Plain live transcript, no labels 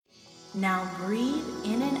Now breathe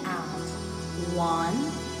in and out. 1,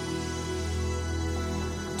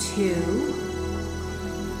 2,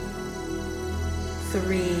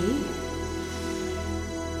 3.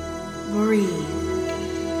 Breathe,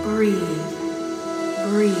 breathe,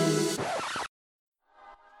 breathe.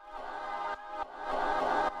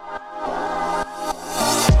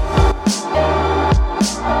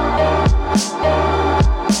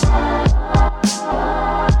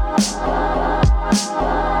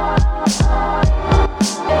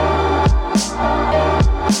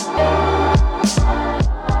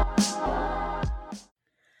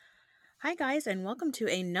 Hi, guys, and welcome to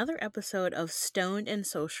another episode of Stoned and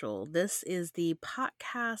Social. This is the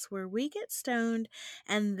podcast where we get stoned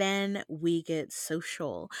and then we get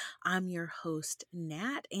social. I'm your host,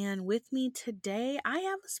 Nat, and with me today, I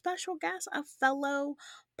have a special guest, a fellow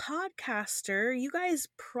podcaster. You guys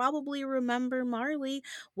probably remember Marley.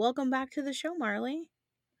 Welcome back to the show, Marley.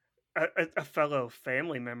 A fellow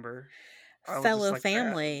family member. I was just Fellow like that.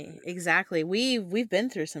 family, exactly. We've been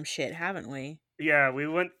through some shit, haven't we? Yeah, we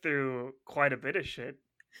went through quite a bit of shit.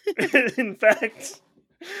 In fact,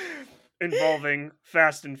 involving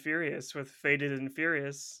Fast and Furious with Faded and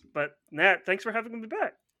Furious. But Nat, thanks for having me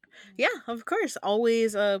back. Yeah, of course.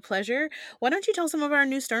 Always a pleasure. Why don't you tell some of our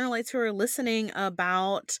new Sternalites who are listening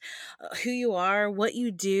about who you are, what you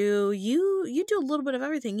do? You do a little bit of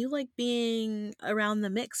everything. You like being around the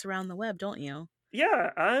mix, around the web, don't you? Yeah,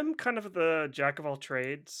 I'm kind of the jack of all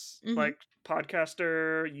trades, Mm-hmm. like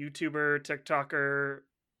podcaster, YouTuber, TikToker.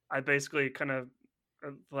 I basically kind of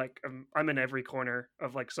I'm in every corner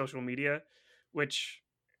of like social media, which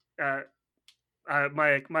uh,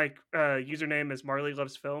 my username is Marley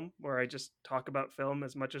Loves Film, where I just talk about film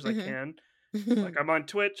as much as I can. Mm-hmm. Like I'm on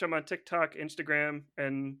Twitch, I'm on TikTok, Instagram,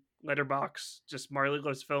 and Letterbox. Just Marley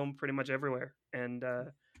Loves Film, pretty much everywhere. And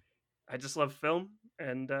I just love film,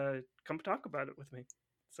 and come talk about it with me.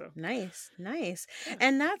 So Nice, nice. yeah,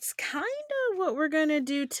 And that's kind of what we're going to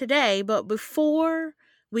do today. But before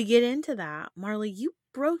we get into that, Marley, you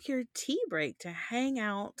broke your tea break to hang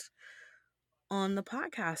out on the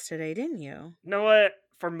podcast today, didn't you? you know what?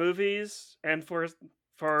 For movies and for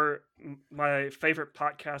my favorite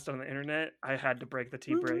podcast on the internet, I had to break the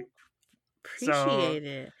tea break. Woo. So Appreciate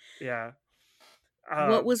it. yeah.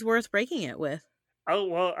 What Um, was worth breaking it with? Oh,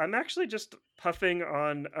 well, I'm actually just puffing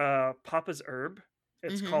on Papa's Herb.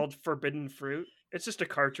 It's Mhm. called Forbidden Fruit. It's just a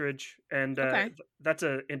cartridge, and Okay. that's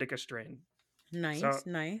a indica strain. So Nice,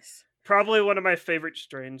 nice. probably one of my favorite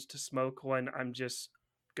strains to smoke when I'm just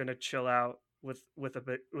gonna chill out with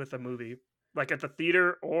a movie, like at the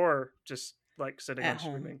theater or just like sitting At and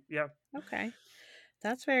home. streaming. Yeah. Okay.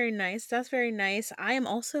 That's very nice. That's very nice. I am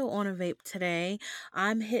also on a vape today.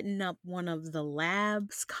 I'm hitting up one of the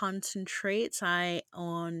labs concentrates. I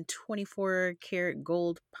on 24 karat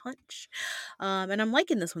gold punch. And I'm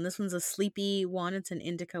liking this one. This one's a sleepy one. It's an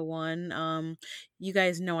indica one. You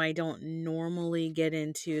guys know I don't normally get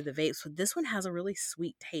into the vapes, but this one has a really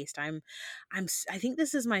sweet taste. I think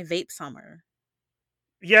this is my vape summer.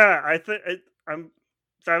 Yeah, I think I'm.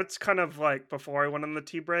 That's kind of like before I went on the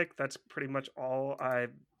tea break. That's pretty much all I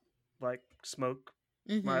like smoke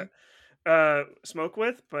my Mhm. smoke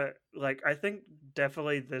with, but like I think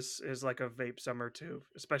definitely this is like a vape summer too,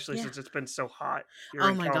 especially Yeah. since it's been so hot here Oh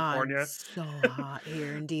in my god, California. so hot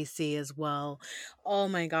here in DC as well. Oh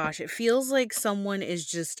my gosh, it feels like someone is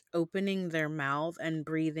just opening their mouth and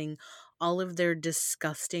breathing all of their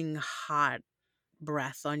disgusting hot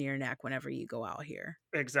breath on your neck whenever you go out here.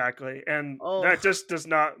 Exactly. And Oh, that just does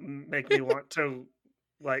not make me want to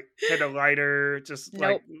like hit a lighter, just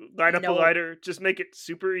like nope. light up a Nope. lighter, just make it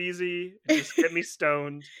super easy and just get me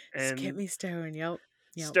stoned Just get and me stoned. Yep.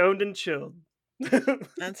 Yep. stoned and chilled.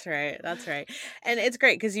 That's right. That's right. And it's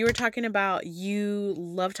great because you were talking about you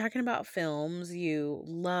love talking about films, you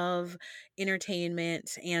love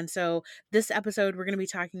entertainment. And so this episode, we're going to be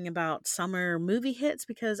talking about summer movie hits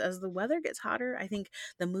because as the weather gets hotter, I think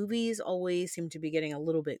the movies always seem to be getting a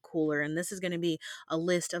little bit cooler. And this is going to be a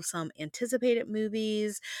list of some anticipated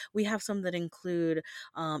movies. We have some that include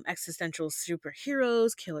existential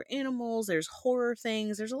superheroes, killer animals, there's horror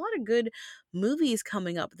things, there's a lot of good movies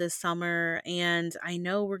coming up this summer, and I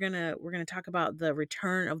know we're gonna talk about the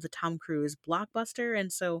return of the Tom Cruise blockbuster.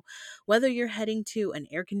 And so whether you're heading to an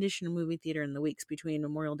air conditioned movie theater in the weeks between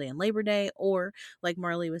Memorial Day and Labor Day, or like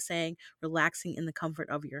Marley was saying, relaxing in the comfort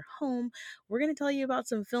of your home, we're gonna tell you about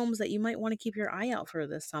some films that you might want to keep your eye out for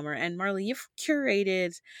this summer. And Marley, you've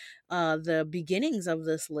curated the beginnings of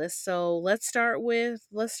this list, so let's start with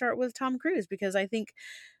Tom Cruise because I think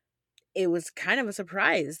it was kind of a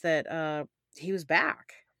surprise that he was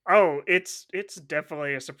back. Oh, it's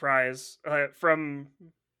definitely a surprise. From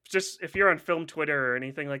just if you're on film Twitter or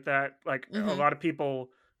anything like that, like a Mhm. lot of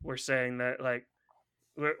people were saying that like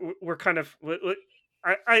we're kind of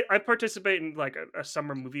I participate in like a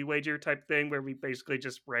summer movie wager type thing where we basically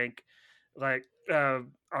just rank like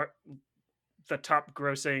our the top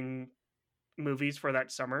grossing movies for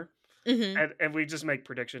that summer, Mhm. and we just make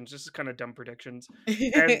predictions, just kind of dumb predictions.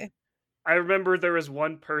 And I remember there was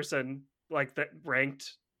one person like that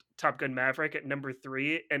ranked Top Gun Maverick at number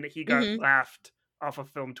 3, and he got Mhm. laughed off of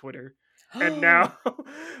film Twitter. And now,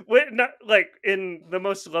 not like in the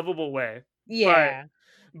most lovable way, but Yeah.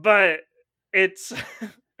 but it's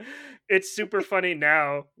it's super funny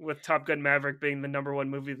now with Top Gun Maverick being the number 1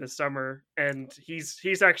 movie this summer, and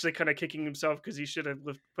he's actually kinda kicking himself because he should have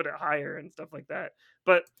put it higher and stuff like that.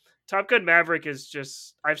 But Top Gun Maverick is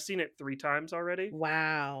just I've seen it 3 times already,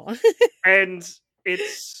 Wow. and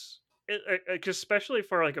it's like, especially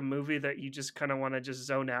for, like, a movie that you just kinda wanna just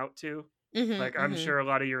zone out to. Mhm, Like, I'm mhm. sure a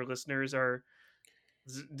lot of your listeners are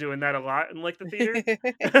doing that a lot in like the theater.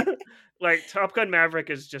 Like Top Gun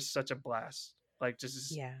Maverick is just such a blast. Like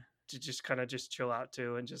just Yeah. to just kind of just chill out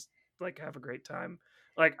to and just like have a great time.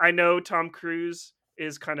 Like I know Tom Cruise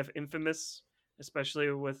is kind of infamous,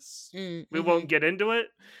 especially with Mm, we won't mhm. get into it.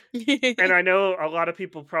 And I know a lot of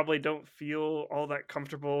people probably don't feel all that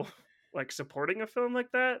comfortable like supporting a film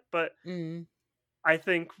like that, but Mm. I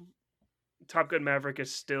think Top Gun Maverick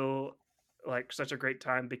is still like such a great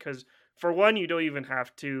time because for one, you don't even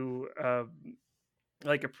have to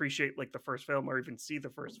like appreciate like the first film or even see the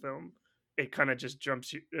first film. It kind of just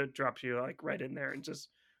drops you like right in there and just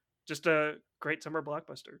a great summer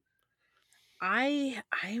blockbuster.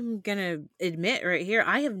 I'm gonna admit right here,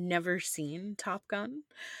 I have never seen Top Gun,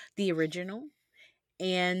 the original.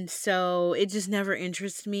 And so it just never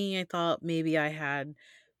interested me. I thought maybe I had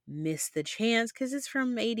missed the chance cuz it's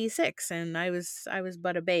from 86 and I was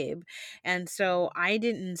but a babe. And so I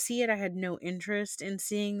didn't see it. I had no interest in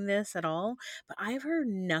seeing this at all, but I've heard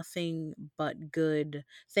nothing but good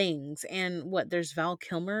things. And what there's Val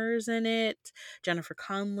Kilmer's in it, Jennifer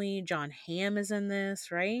Connelly, John Hamm is in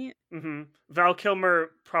this, right? Val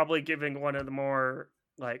Kilmer probably giving one of the more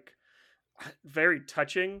like very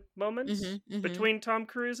touching moments Mhm. Mhm. between Tom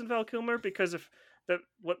Cruise and Val Kilmer because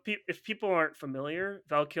if people aren't familiar,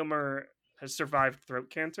 Val Kilmer has survived throat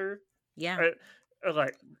cancer. Yeah. Uh,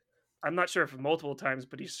 like I'm not sure if multiple times,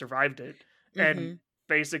 but he survived it and Mhm.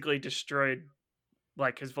 basically destroyed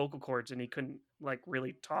like his vocal cords, and he couldn't like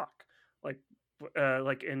really talk like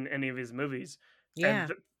like in any of his movies, and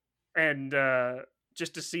Yeah. and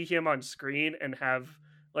just to see him on screen and have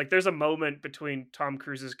like there's a moment between Tom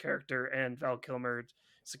Cruise's character and Val Kilmer's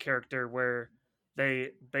character where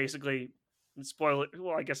they basically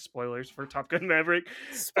I guess spoilers for Top Gun Maverick,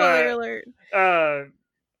 uh Spoiler alert. uh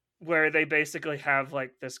where they basically have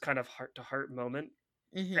like this kind of heart to heart moment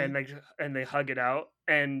Mhm. and they hug it out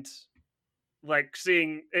and like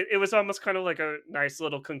seeing it was almost kind of like a nice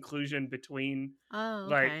little conclusion between Oh,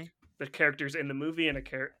 like okay. the characters in the movie and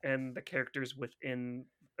and the characters within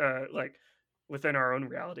like within our own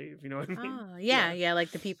reality, if you know what I mean. Ah, yeah, Yeah. yeah,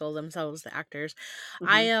 like the people themselves, the actors.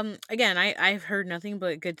 Hmm. Again, I've heard nothing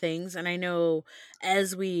but good things, and I know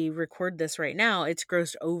as we record this right now, it's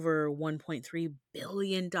grossed over $1.3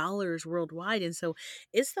 billion worldwide, and so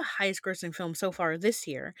it's the highest grossing film so far this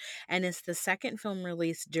year, and it's the second film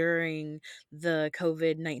released during the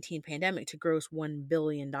COVID-19 pandemic to gross $1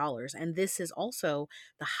 billion, and this is also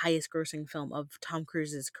the highest grossing film of Tom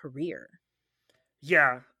Cruise's career.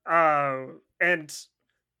 Yeah. And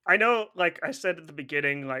I know like I said at the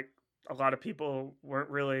beginning, like a lot of people weren't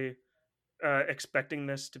really expecting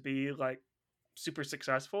this to be like super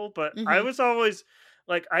successful, but I Mhm. was always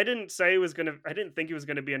like I didn't think it was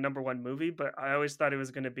gonna be a number one movie, but I always thought it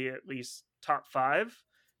was gonna be at least top five.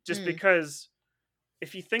 Just Mm, because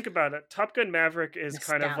if you think about it, Top Gun Maverick is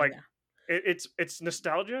kind of like nostalgia. it's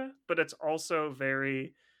nostalgia, but it's also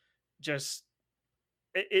very just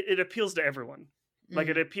it appeals to everyone. Like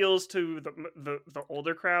it Mm. appeals to the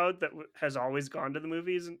older crowd that has always gone to the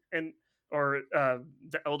movies and or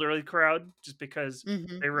the elderly crowd just because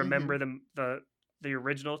Mhm, they remember mhm. the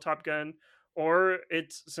original Top Gun, or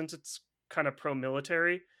it's since it's kind of pro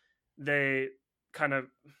military, they kind of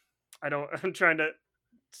I don't I'm trying to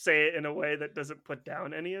say it in a way that doesn't put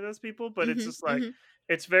down any of those people, but it's Mhm, just like mhm.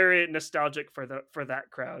 it's very nostalgic for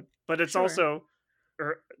that crowd. But it's Sure. also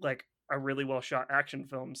like a really well shot action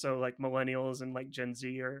film, so like millennials and like Gen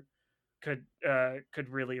Z or could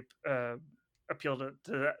really appeal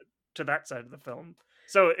to that side of the film.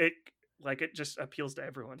 So it just appeals to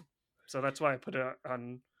everyone. So that's why I put it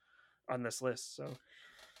on this list. So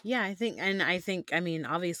Yeah, I mean,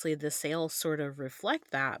 obviously the sales sort of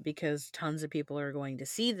reflect that because tons of people are going to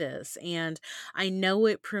see this. And I know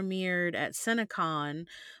it premiered at Cinecon,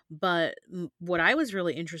 but what I was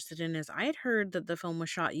really interested in is I had heard that the film was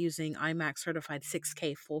shot using IMAX certified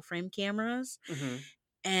 6K full frame cameras. Hmm.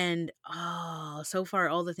 And oh, so far,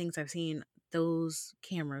 all the things I've seen, those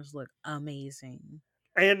cameras look amazing.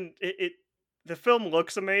 And the film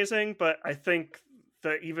looks amazing, but I think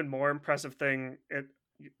the even more impressive thing,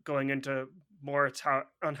 going into more it's how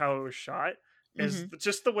it was shot, is Hmm.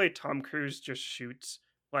 just the way Tom Cruise just shoots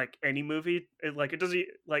like any movie. It doesn't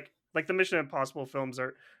like the Mission Impossible films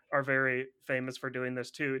are very famous for doing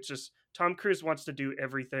this too. It's just Tom Cruise wants to do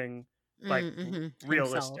everything like Mm-hmm. Himself.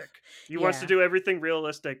 realistic. He wants to Yeah. do everything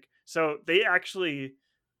realistic. So they actually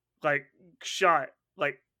like shot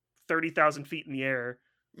like 30,000 feet in the air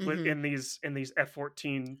with Hmm. in these Yeah.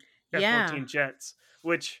 F-14 jets,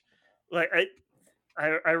 which like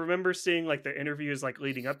I remember seeing like the interviews like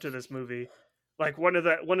leading up to this movie. Like one of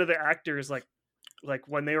the actors like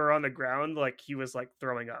when they were on the ground, like he was like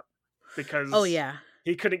throwing up Oh, because yeah.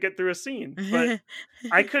 he couldn't get through a scene.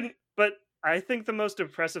 But I think the most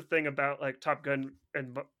impressive thing about like Top Gun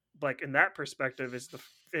and like in that perspective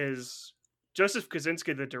is Joseph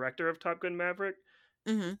Kosinski, the director of Top Gun Maverick.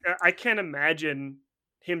 Hmm. I can't imagine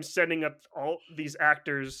him setting up all these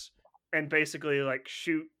actors and basically like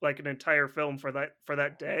shoot like an entire film for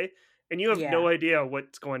that day, and you have Yeah. no idea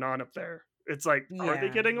what's going on up there. It's like, are they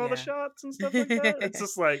Yeah. getting all the Yeah. shots and stuff like that? It's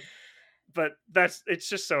just like, but it's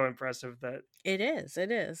just so impressive that It is,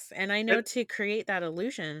 it is. And I know it. to create that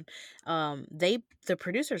illusion, the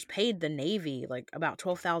producers paid the Navy like about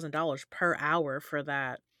 $12,000 per hour for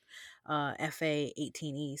that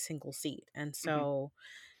FA-18E single seat. And Mhm. so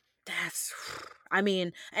that's I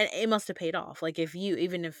mean, and it must have paid off. Like if you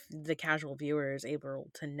even if the casual viewer is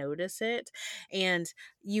able to notice it. And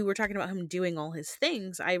you were talking about him doing all his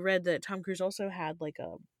things. I read that Tom Cruise also had like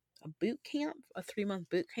a boot camp, a 3-month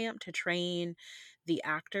boot camp to train the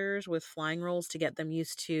actors with flying roles to get them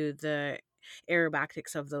used to the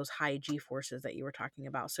aerobatics of those high G forces that you were talking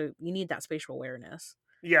about. So you need that spatial awareness.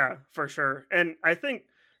 Yeah, for sure. And I think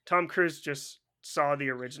Tom Cruise just saw the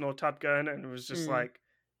original Top Gun and was just Mm. like,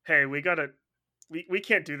 "Hey, we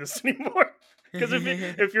can't do this anymore." Because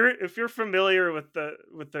if you're familiar with the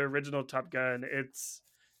original Top Gun, it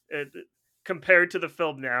compared to the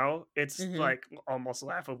film now, it's Hmm. like almost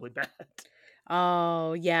laughably bad.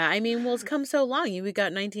 Oh, yeah. I mean, well, it's come so long. We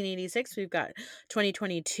got 1986, we've got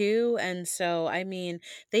 2022, and so I mean,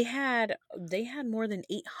 they had more than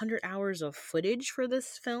 800 hours of footage for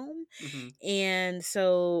this film, Hmm. and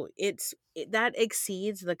so that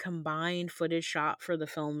exceeds the combined footage shot for the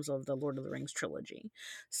films of the Lord of the Rings trilogy.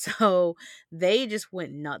 So they just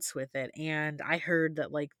went nuts with it, and I heard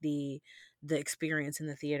that like the experience in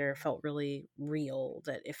the theater felt really real,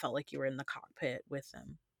 that it felt like you were in the cockpit with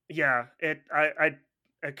them. Yeah, I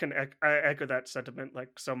echo that sentiment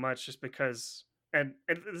like so much just because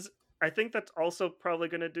I think that's also probably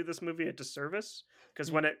going to do this movie a disservice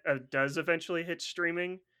because when it does eventually hit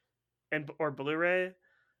streaming or Blu-ray,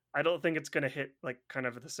 I don't think it's going to hit like kind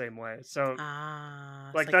of the same way. So Ah,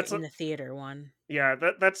 it's like like in the theater one. yeah,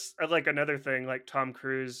 that's like another thing. Like Tom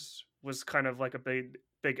Cruise was kind of like a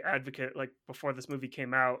big advocate like before this movie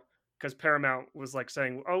came out because Paramount was like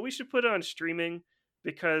saying, "Oh, we should put it on streaming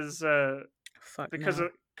because Fuck because no.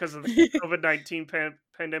 of the COVID-19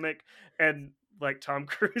 pandemic." And like Tom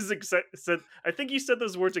Cruise said, I think he said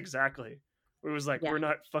those words exactly. Where it was like, Yeah. "We're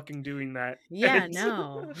not fucking doing that." Yeah,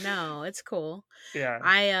 no. No, it's cool. Yeah,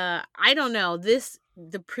 I don't know.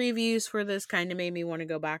 The previews for this kind of made me want to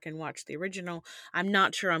go back and watch the original. I'm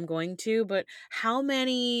not sure I'm going to, but how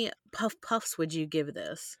many puffs would you give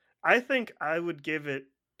this? I think I would give it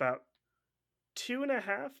about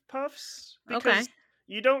 2.5 puffs because Okay.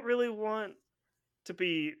 you don't really want to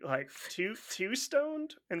be like too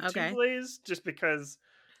stoned and too Okay. blazed just because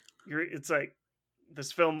it's like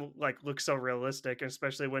this film like looks so realistic,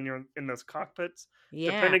 especially when you're in those cockpits.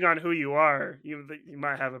 Yeah. Depending on who you are, you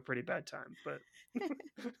might have a pretty bad time, but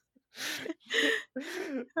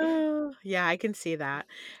Oh, yeah, I can see that.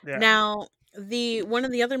 yeah. Now, the one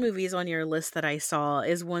of the other movies on your list that I saw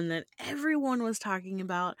is one that everyone was talking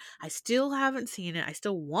about. I still haven't seen it. I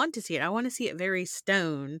still want to see it. I want to see it very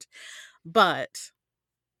stoned, but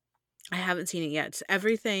I haven't seen it yet. It's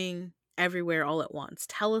Everything Everywhere All at Once.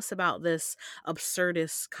 Tell us about this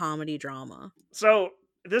absurdist comedy drama. So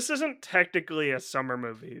this isn't technically a summer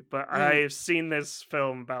movie, but Mm. I've seen this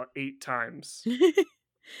film about 8 times.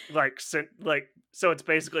 So it's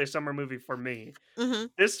basically a summer movie for me. Hmm.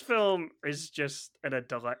 This film is just a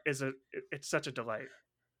delight. It's such a delight.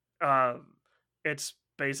 Um, it's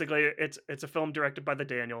basically it's a film directed by the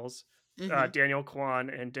Daniels, Mhm. Daniel Kwan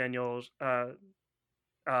and Daniel uh,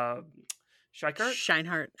 Scheinert.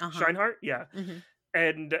 Shineheart. Uh-huh. Scheinert, yeah, Mhm.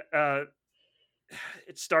 and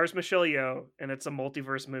it stars Michelle Yeoh, and it's a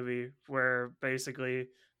multiverse movie where basically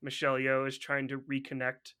Michelle Yeoh is trying to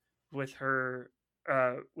reconnect with her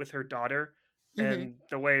daughter, Mhm. and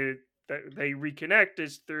the way that they reconnect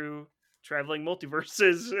is through traveling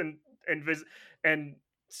multiverses and and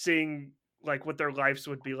seeing like what their lives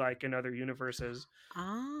would be like in other universes.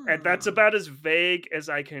 And that's Ah. about as vague as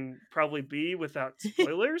I can probably be without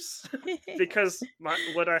spoilers, because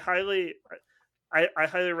what I highly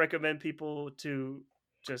recommend people to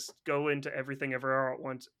just go into Everything Everywhere at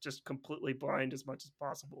Once just completely blind as much as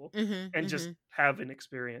possible Mhm. and just Mhm. have an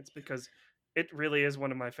experience, because it really is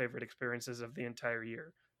one of my favorite experiences of the entire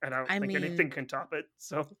year, and I don't I think mean, anything can top it.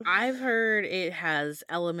 So, I've heard it has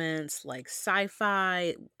elements like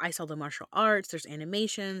sci-fi. I saw the martial arts, there's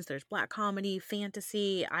animations, there's black comedy,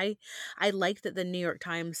 fantasy. I like that the New York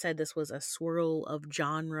Times said this was a swirl of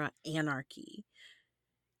genre anarchy.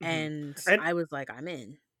 mhm. And And I was like, I'm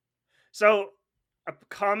in. so a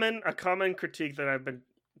common critique that I've been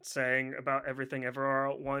saying about Everything Everywhere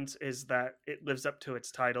All at Once is that it lives up to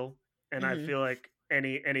its title, and I Mhm. feel like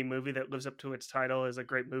any movie that lives up to its title is a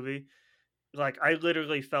great movie. Like, I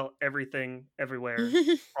literally felt everything everywhere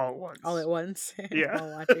all at All at once. once Yeah.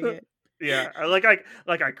 while watching it. Yeah,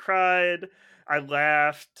 I cried, I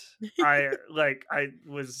laughed, I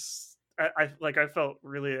felt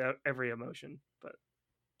really every emotion, but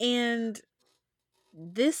And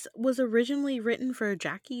this was originally written for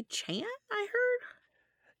Jackie Chan, I heard?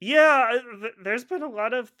 yeah, there's been a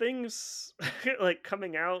lot of things like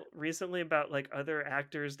coming out recently about like other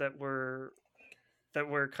actors that were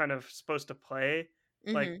kind of supposed to play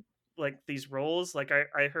like Mhm. these roles. Like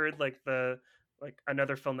I heard like the like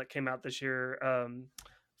another film that came out this year,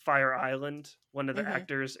 Fire Island. One of the Mhm.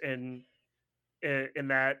 actors in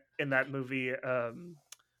that movie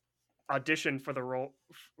auditioned for the role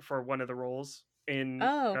for one of the roles in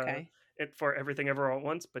Oh, okay. it for Everything Ever All at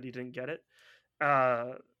Once, but he didn't get it.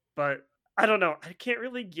 Uh, but I don't know. I can't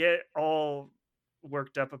really get all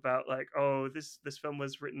worked up about like, oh, this film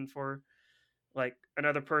was written for like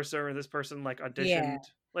another person, or this person like Yeah. auditioned.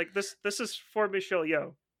 Like this is for Michelle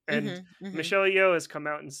Yeoh, and Mhm. Mhm. Michelle Yeoh has come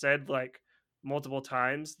out and said like multiple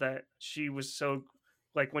times that she was so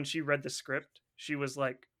like when she read the script, she was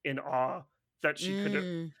like in awe that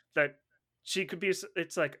Mm. that she could be.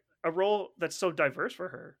 It's like a role that's so diverse for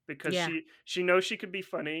her, because Yeah. she knows she could be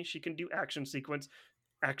funny. She can do action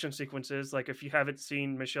sequences. Like if you haven't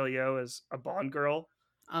seen Michelle Yeoh as a Bond girl,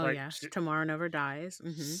 Oh, like yes. Tomorrow Never Dies.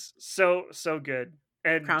 Mhm. so good,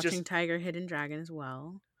 and Crouching just Tiger, Hidden Dragon as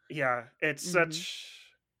well. yeah, it's Mhm.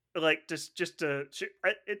 such like just a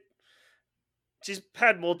she's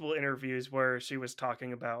had multiple interviews where she was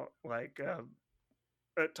talking about like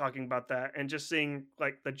talking about that, and just seeing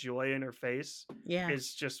like the joy in her face Yeah.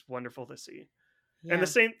 is just wonderful to see. And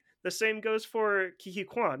Yeah. the same goes for Kiki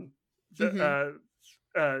Kwan. The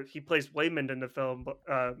Mhm. he plays Waymond in the film, but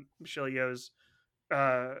Michelle Yeoh's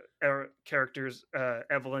character's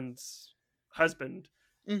Evelyn's husband,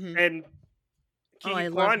 Mhm. and Oh, Ki I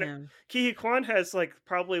love Kwan him. Ki Kwan has like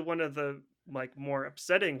probably one of the like more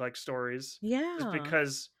upsetting like stories, just Yeah.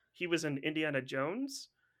 because he was in Indiana Jones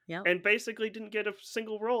Yep. and basically didn't get a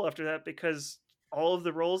single role after that, because all of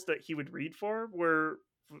the roles that he would read for were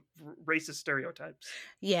racist stereotypes,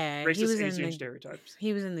 Yeah, racist Asian stereotypes.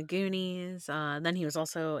 he was in the Goonies. Then he was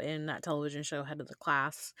also in that television show Head of the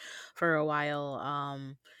Class for a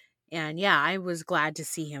while. And yeah, I was glad to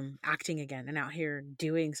see him acting again and out here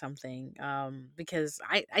doing something. Because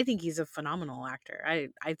I think he's a phenomenal actor.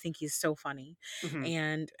 I think he's so funny, Mhm.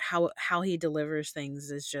 and how he delivers things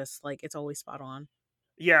is just like it's always spot on.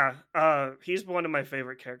 Yeah, he's one of my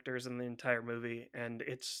favorite characters in the entire movie, and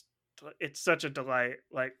it's such a delight.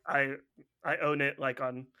 Like I own it like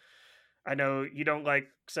on. I know you don't like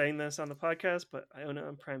saying this on the podcast, but I own it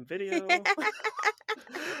on Prime Video.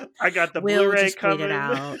 I got the We'll Blu-ray just wait it coming.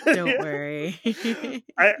 out. Don't Yeah. worry.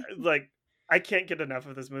 I like I can't get enough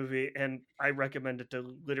of this movie, and I recommend it to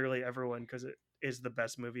literally everyone because it is the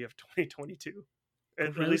best movie of 2022.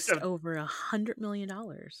 At least Grossed of over $100 million.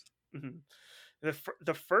 mhm.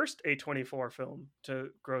 The first A24 film to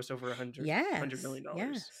gross over 100 Yes, million yes,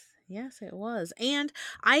 dollars. yes, it was. And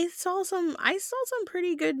I saw some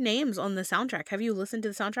pretty good names on the soundtrack. Have you listened to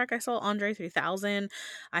the soundtrack? I saw Andre 3000.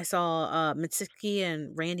 I saw Mitski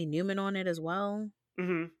and Randy Newman on it as well.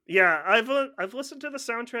 Yeah, I've listened to the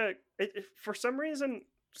soundtrack. For some reason,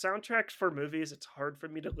 soundtracks for movies, it's hard for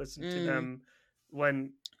me to listen to Mm, them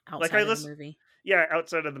when like outside of the movie. Yeah,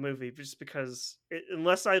 outside of the movie, just because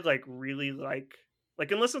unless I like really like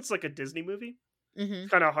unless it's like a Disney movie, it's Mhm.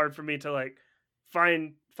 kind of hard for me to like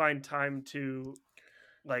find time to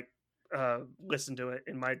like listen to it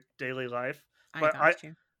in my daily life. I But got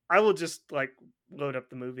you. I will just like load up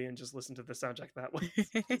the movie and just listen to the soundtrack that way.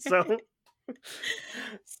 So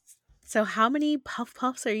So how many puff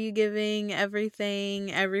puffs are you giving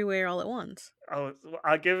Everything Everywhere All at Once?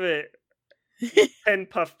 I'll give it 10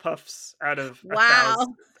 puff puffs out of a thousand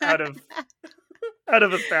Wow. out of out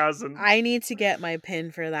of 1,000. I need to get my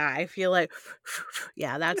pin for that. I feel like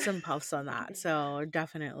yeah, that's some puffs on that. So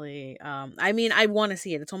definitely I mean, I want to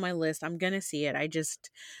see it. It's on my list. I'm going to see it. I just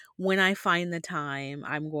when I find the time,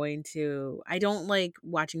 I'm going to I don't like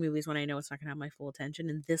watching movies when I know it's not going to have my full attention,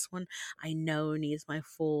 and this one I know needs my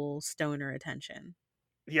full stoner attention.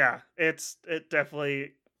 Yeah, it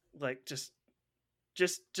definitely like just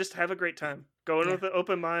have a great time. Go in Yeah. with an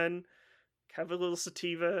open mind, have a little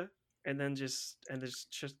sativa, and then just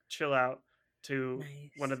chill out to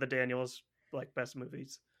one of Nice. the Daniels like best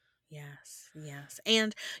movies. Yes, yes.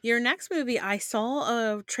 And your next movie, I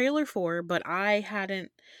saw a trailer for, but I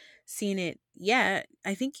hadn't seen it yet.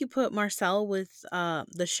 I think you put Marcel with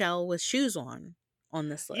the shell with shoes on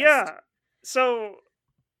this list. Yeah. So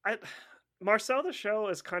I Marcel the Shell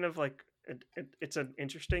is kind of like it's an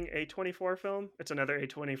interesting A24 film. It's another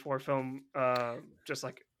A24 film, just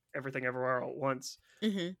like Everything Everywhere All at Once.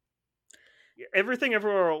 Mhm. Everything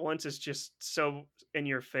Everywhere All at Once is just so in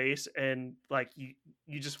your face, and like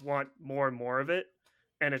you just want more and more of it,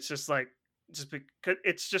 and it's just like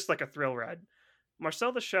it's just like a thrill ride.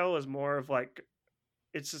 Marcel the Shell is more of like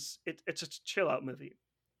it's a chill out movie.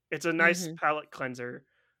 It's a nice Mhm. palate cleanser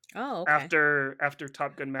Oh, okay. after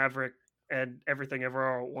Top Gun Maverick and Everything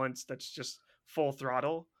Everywhere All at Once. That's just full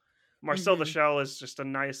throttle. Marcel the Mhm. Shell is just a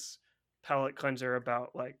nice palate cleanser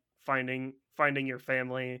about like finding your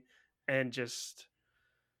family, and just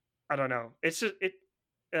I don't know. It's just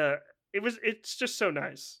uh it's just so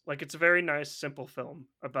nice. Like it's a very nice simple film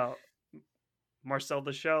about Marcel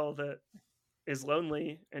the Shell that is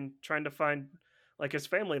lonely and trying to find like his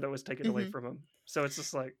family that was taken away Mhm. from him. So it's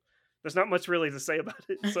just like there's not much really to say about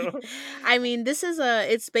it. So I mean, this is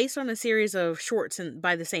a it's based on a series of shorts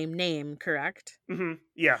by the same name, correct?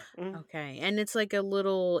 yeah. Mhm. Okay. And it's like a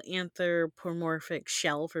little anthropomorphic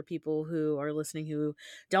shell for people who are listening who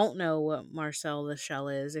don't know what Marcel the shell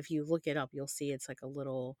is. If you look it up, you'll see it's like a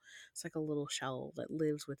little shell that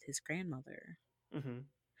lives with his grandmother. Mhm.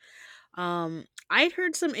 I'd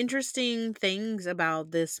heard some interesting things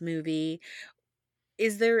about this movie.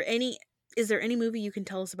 Is there any is there any movie you can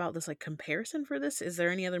tell us about this like comparison for this? Is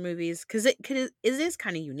there any other movies cuz it is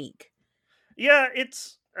kind of unique. Yeah,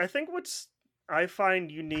 it's I think what's I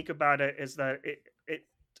find unique about it is that it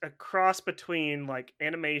a cross between like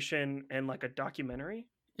animation and like a documentary.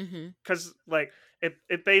 Mhm. Cuz like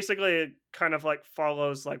it basically kind of like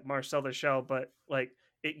follows like Marcel the Shell, but like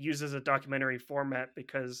it uses a documentary format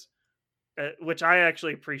because which I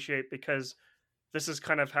actually appreciate because this is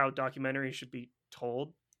kind of how documentaries should be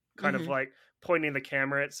told, kind of Mhm. like pointing the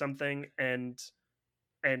camera at something and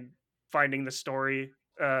finding the story,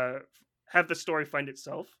 have the story find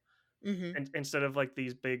itself, Mhm. and instead of like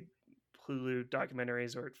these big Hulu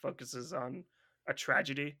documentaries where it focuses on a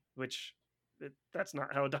tragedy, which that's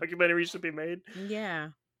not how a documentary should be made.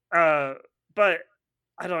 Yeah. Uh, but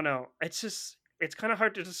I don't know. It's kind of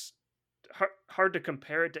hard to hard to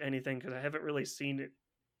compare it to anything because I haven't really seen it,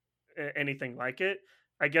 anything like it.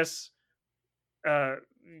 I guess uh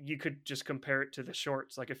you could just compare it to the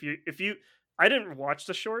shorts. Like if you I didn't watch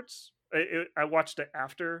the shorts. I watched it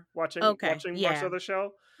after Okay. watching Marcel Yeah. the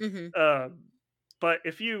Shell. Mhm. Um, but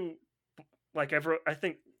if you like ever, I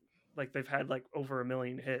think like they've had like over 1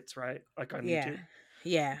 million hits, right? Like on Yeah. YouTube.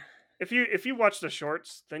 Yeah. If you watch the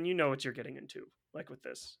shorts, then you know what you're getting into, like with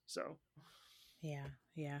this. So Yeah,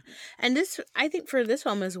 yeah. And this I think for this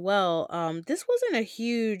film as well, this wasn't a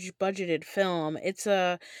huge budgeted film. It's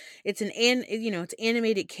it's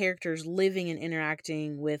animated characters living and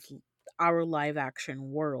interacting with our live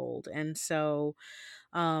action world. And so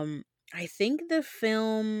I think the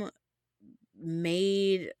film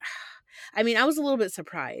made I mean, I was a little bit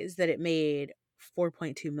surprised that it made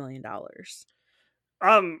 $4.2 million.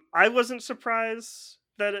 I wasn't surprised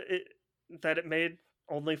that it made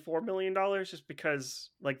only $4 million, just because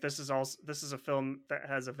like this is a film that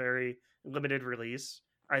has a very limited release.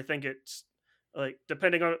 I think it's like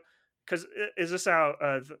depending on because is this out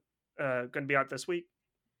going to be out this week?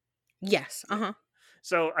 Yes. Yeah. Uh-huh.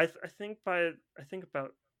 So I think I think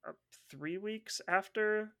about 3 weeks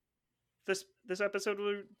after this episode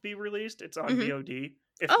will be released, it's on Mhm. VOD.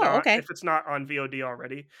 Oh, okay. If it's not on VOD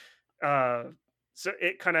already, uh so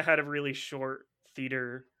it kind of had a really short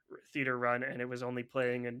theater run, and it was only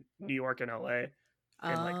playing in New York and LA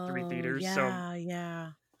in like three Oh, theaters. So yeah,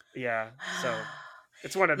 yeah. yeah, so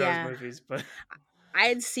it's one of those Yeah. movies, but I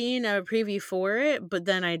had seen a preview for it, but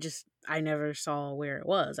then I never saw where it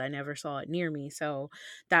was. I never saw it near me, so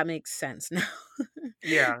that makes sense now.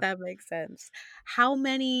 yeah, That makes sense. How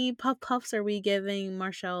many puffs are we giving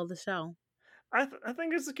Marshall the show? I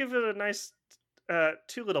think it's give it a nice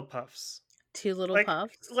two little puffs. Two little Like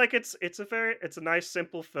puffs? it's a nice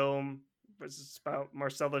simple film. It's about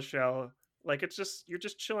Marcel the Shell. Like it's just you're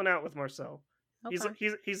just chilling out with Marcel. He's Okay.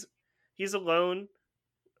 he's he's he's alone,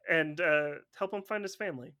 and help him find his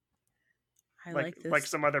family. I like Like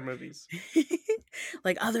this. some other movies.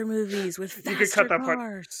 Like other movies with You could cut faster that part.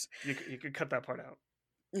 cars. You could cut that part out.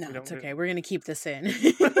 No, We it's don't. okay. We're going to keep this in.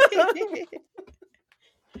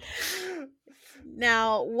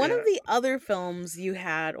 Now, one of Yeah. the other films you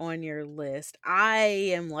had on your list, I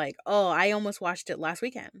am like, oh, I almost watched it last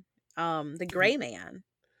weekend. The Gray Man.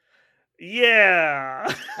 Yeah.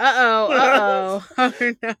 Uh-oh.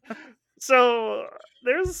 Oh no. So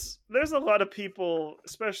there's a lot of people,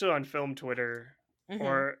 especially on film Twitter, Mhm.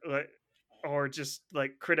 or like or just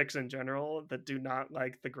like critics in general, that do not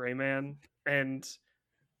like the Gray Man, and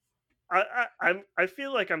I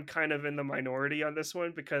feel like I'm kind of in the minority on this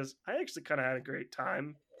one because I actually kind of had a great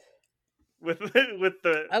time with with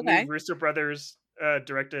the new Okay. Russo Brothers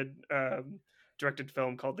directed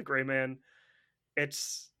film called The Gray Man.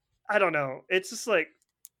 It's I don't know. It's just like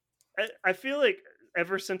I feel like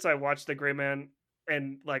ever since I watched The Gray Man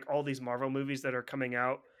and like all these Marvel movies that are coming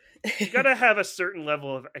out, you got to have a certain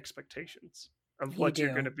level of expectations of You what you're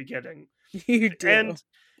going do. to be getting. You do.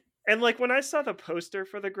 And like when I saw the poster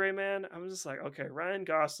for The Gray Man, I was just like, okay, Ryan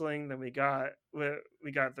Gosling. Then we got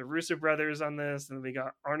the Russo brothers on this, and then we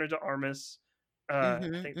got Arna de Armas. I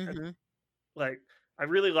Mhm. think Mhm. like I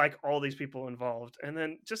really like all these people involved, and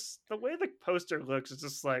then just the way the poster looks, it's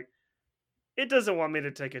just like it doesn't want me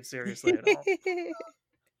to take it seriously at all.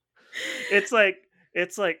 It's like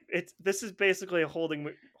it's this is basically holding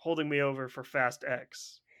me over for Fast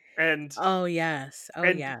X, and Oh yes. Oh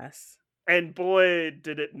and yes. boy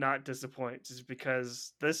did it not disappoint, just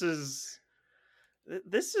because this is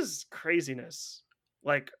craziness,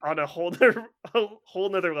 like on a whole nother a whole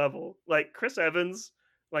nother level. Like Chris Evans,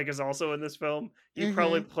 like is also in this film. He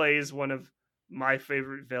probably Mhm. plays one of my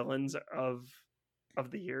favorite villains of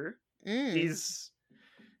the year. Mm. He's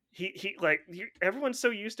everyone's so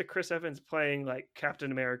used to Chris Evans playing like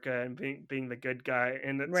Captain America and being the good guy,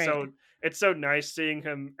 and Right. it's so nice seeing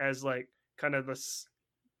him as like kind of this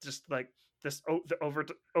just like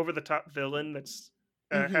the over the top villain that's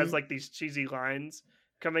has Mhm. like these cheesy lines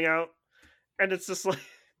coming out, and it's just like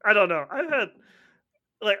I don't know.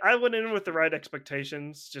 I went in with the right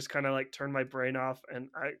expectations, just kind of like turned my brain off, and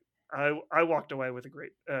I walked away with a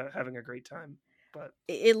great having a great time. But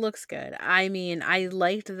It looks good. I mean, I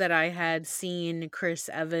liked that I had seen Chris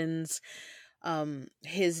Evans.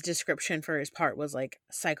 His description for his part was like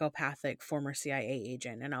psychopathic former CIA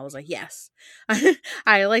agent, and I was like, yes,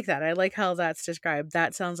 I like that. I like how that's described.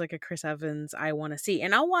 That sounds like a Chris Evans I want to see,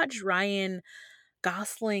 and I'll watch Ryan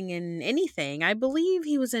Gosling in anything. I believe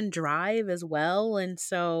he was in Drive as well, and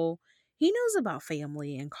so he knows about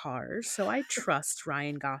family and cars. So I trust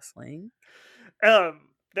Ryan Gosling.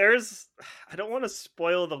 there's I don't want to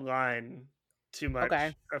spoil the line too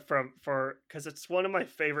Okay. much from for because it's one of my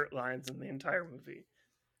favorite lines in the entire movie.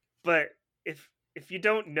 But if you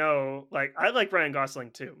don't know, like I like Ryan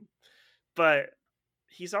Gosling too, but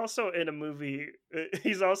he's also in a movie.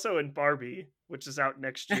 He's also in Barbie, which is out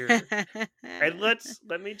next year. And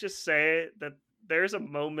let me just say that there's a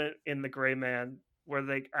moment in The Gray Man where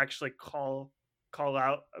they actually call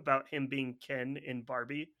out about him being Ken in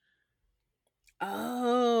Barbie.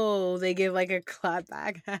 Oh, they give like a clap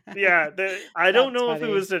back. Yeah, I don't That's know if it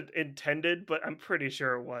funny. was intended, but I'm pretty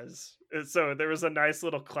sure it was. So there was a nice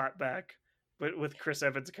little clap back with Chris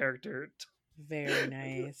Evans' character. Very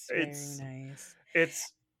nice. Very It's nice.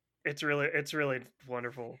 it's it's really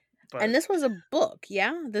wonderful. And But this was a book,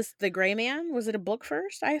 yeah? This The Gray Man? Was it a book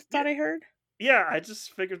first? I yeah, thought I heard. yeah, I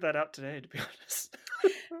just figured that out today, to be honest.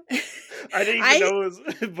 I didn't even I know it was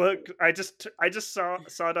a book. I just saw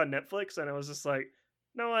it on Netflix, and I was just like,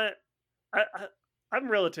 you know what? I'm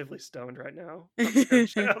relatively stoned right now. I'm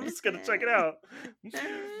just gonna check it out.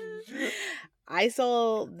 I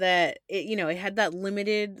saw that it had that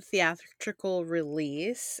limited theatrical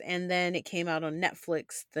release, and then it came out on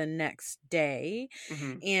Netflix the next day.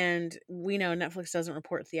 Mhm. And we know Netflix doesn't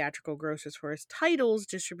report theatrical grosses for its titles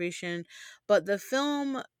distribution, but the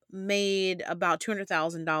film made about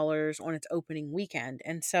 $200,000 on its opening weekend.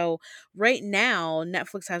 And so right now,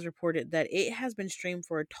 Netflix has reported that it has been streamed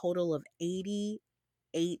for a total of 88.5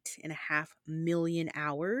 million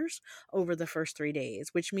hours over the first 3 days,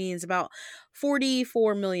 which means about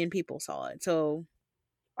 44 million people saw it. So,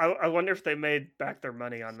 I wonder if they made back their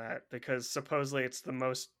money on that because supposedly it's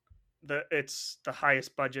the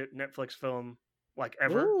highest budget Netflix film like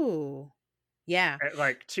ever ooh, yeah. at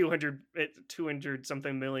like 200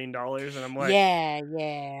 something $1 million, and I'm like, Yeah,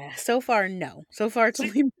 yeah. So far, no. So far, it's see,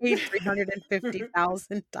 only made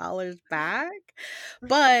 $350,000 back,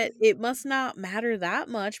 but it must not matter that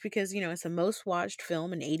much because, it's the most watched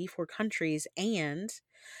film in 84 countries. And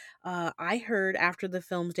I heard after the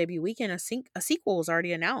film's debut weekend, a sequel was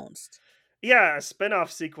already announced. yeah, a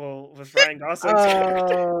spin-off sequel with Ryan Gosling's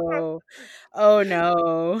character. Oh, oh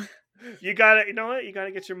no. You know what? You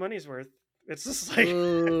gotta get your money's worth. It's just like,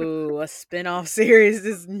 Ooh, a spin-off series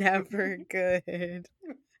is never good.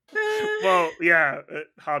 well, yeah,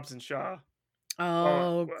 Hobbs and Shaw. Oh,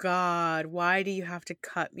 Oh God, why do you have to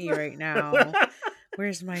cut me right now?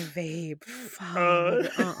 Where's my vape?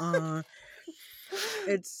 Fuck. uh,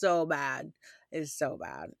 It's so bad. It's so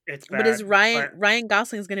bad. it's But is bad, but Ryan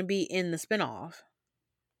Gosling's gonna be in the spinoff?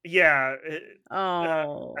 yeah,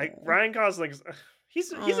 Oh. Ryan Gosling's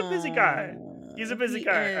he's a busy guy. He's a Oh, busy he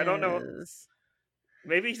guy. I don't know. is.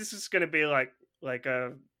 Maybe he's just gonna be like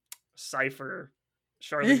a Cypher,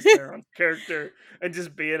 Charlize Theron's character, and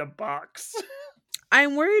just be in a box.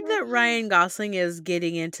 I'm worried that Ryan Gosling is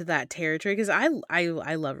getting into that territory because I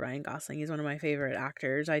love Ryan Gosling. He's one of my favorite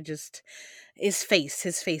actors. I just his face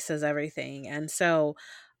says everything, and so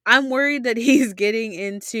I'm worried that he's getting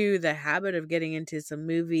into the habit of getting into some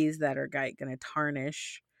movies that are going to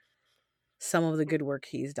tarnish some of the good work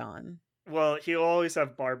he's done. Well, he'll always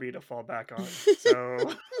have Barbie to fall back on.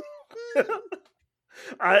 So,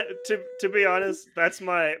 to be honest, that's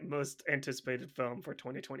my most anticipated film for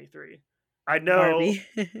 2023. I know Barbie.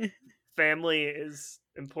 family is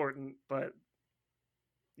important, but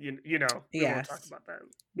we won't talk Yes. about that.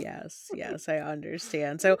 Yes, I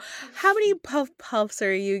understand. So, how many puffs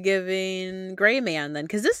are you giving Gray Man then?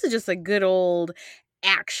 Because this is just a good old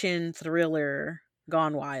action thriller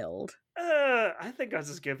gone wild. I think I'll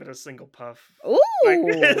just give it a single puff. Like Ooh,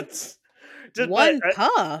 it's just, one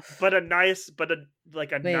puff. but a nice, but a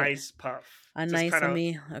like a Wait, nice puff. a Just nice, kind let of,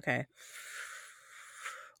 me, okay.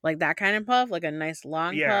 Like that kind of puff? Like a nice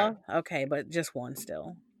long yeah, puff? Okay, but just one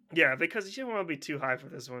still. yeah. Because you don't want to be too high for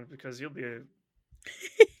this one because you'll be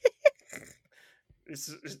This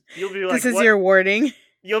like, is what? your warning.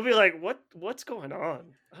 You'll be like, what's going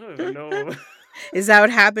on? I don't even know. Is that what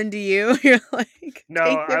happened to you? You're like, No,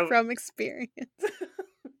 take it from experience.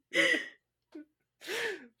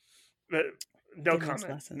 but no Goodness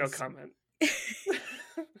comment. No lessons. comment.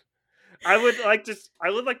 I would like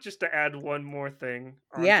just to add one more thing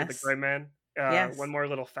onto the Yes. Gray Man. One Yes. more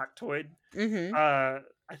little factoid. Mm-hmm.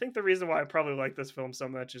 I think the reason why I probably like this film so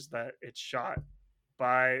much is that it's shot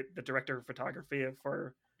by the director of photography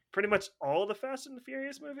for pretty much all the Fast and the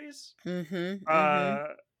Furious movies. Mm-hmm. Mm-hmm.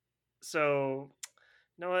 Uh, so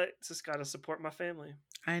you know what? It's just gotta support my family.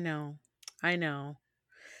 I know. I know.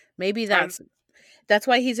 Maybe Time, that's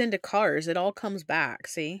why he's into cars. It all comes back,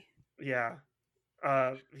 see? yeah.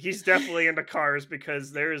 He's definitely into cars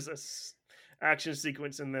because there's action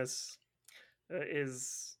sequence in this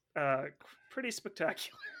is pretty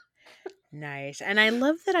spectacular. Nice. And I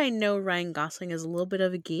love that I know Ryan Gosling is a little bit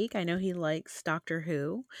of a geek. I know he likes Doctor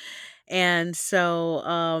Who. And so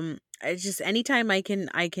I just anytime I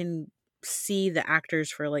can see the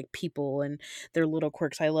actors for like people and their little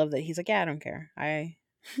quirks, I love that he's like, yeah, I don't care. I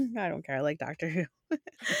don't care. I like Doctor Who.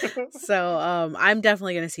 So I'm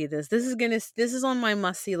definitely gonna see this. This is on my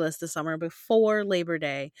must see list this summer before Labor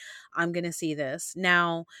Day. I'm gonna see this.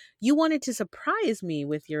 Now, you wanted to surprise me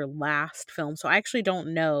with your last film, so I actually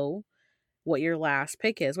don't know what your last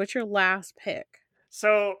pick is. What's your last pick?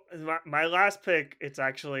 So my last pick, it's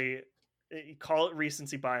actually you call it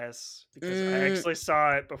recency bias because I Mm. actually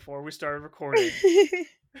saw it before we started recording,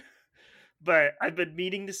 but I've been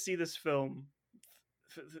meaning to see this film.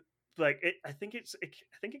 Like I think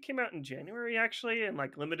it came out in January actually, in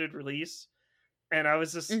like limited release, and I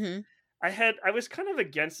was just Mhm. I was kind of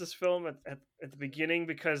against this film at the beginning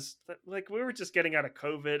because like we were just getting out of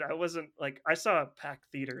COVID. I wasn't like I saw Mhm.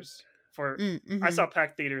 packed theaters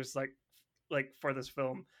like for this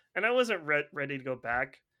film, and I wasn't ready to go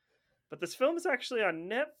back. But this film is actually on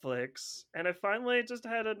Netflix, and I finally just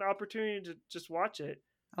had an opportunity to just watch it.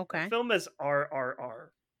 That Okay. film is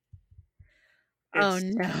RRR. Oh It's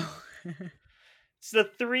no. It's the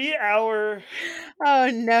 3-hour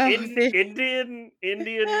Oh no. Indian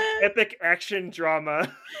epic action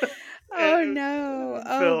drama Oh no.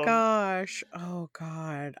 Oh film. gosh. Oh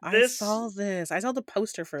god. I This saw this. I saw the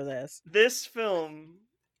poster for this. this film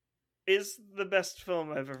is the best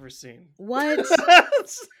film I've ever seen. What?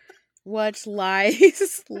 What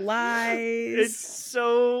lies? It's Lies.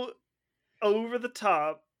 so over the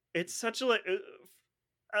top. It's such a like.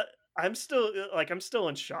 Uh, I'm still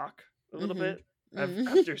in shock a little Mhm. bit Mm.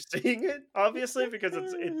 after seeing it. Obviously, because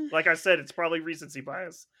like I said, it's probably recency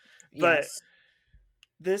bias, but Yes.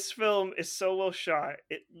 this film is so well shot.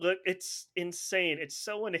 It's insane. It's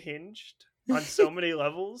so unhinged on so many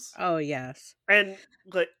levels, Oh yes. and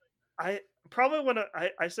like I probably want to.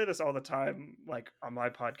 I say this all the time, like on my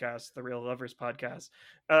podcast, the Real Lovers podcast.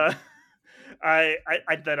 Uh, I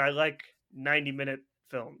that I like 90-minute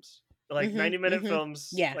films, like Mhm. 90-minute Mhm.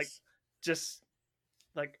 films, like Yes. just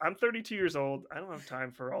like I'm 32 years old. I don't have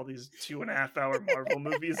time for all these 2.5 hour Marvel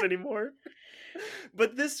movies anymore.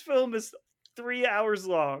 But this film is 3 hours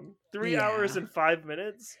long, 3 hours Yeah. and 5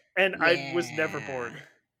 minutes, and I was never Yeah. bored.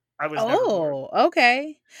 I was never bored. Oh,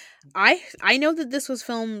 okay. I know that this was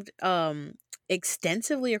filmed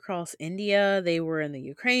extensively across India. They were in the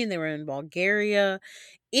Ukraine, they were in Bulgaria.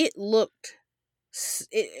 It looked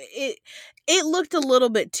it it looked a little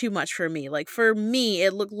bit too much for me. Like for me,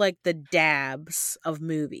 it looked like the dabs of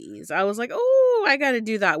movies. I was like, "Oh, I got to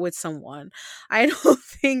do that with someone." I don't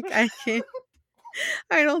think I can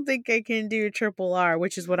I don't think I can do triple R,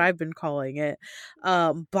 which is what I've been calling it,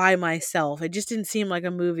 by myself. It just didn't seem like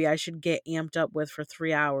a movie I should get amped up with for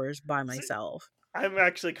 3 hours by See, myself. I'm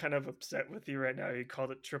actually kind of upset with you right now. You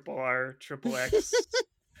called it triple R, triple X.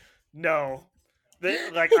 No.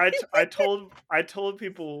 Like I told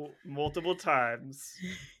people multiple times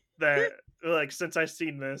that like since I've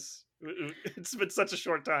seen this, it's been such a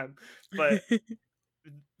short time, but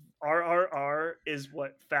RRR is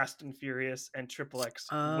what Fast and Furious and Triple X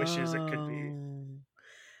wishes it could be. Oh,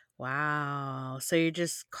 wow. So you're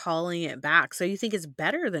just calling it back. So you think it's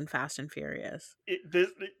better than Fast and Furious?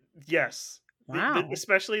 Yes, Wow.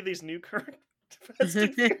 especially these new current Fast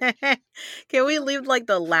and Furious. Can we leave like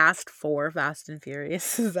the last four Fast and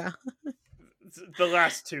Furious out? The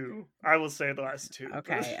last two, I will say the last two, but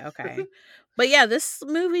Okay, okay. But yeah, this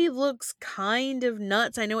movie looks kind of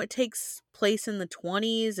nuts. I know it takes place in the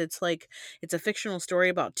 20s. It's like it's a fictional story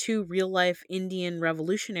about two real life Indian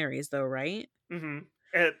revolutionaries though, right? hmm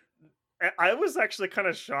and I was actually kind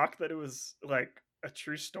of shocked that it was like a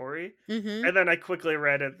true story. Mhm. And then I quickly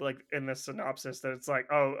read it like in the synopsis that it's like,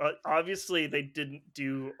 oh, obviously they didn't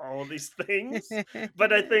do all of these things.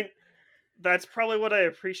 But I think that's probably what I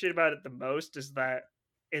appreciate about it the most is that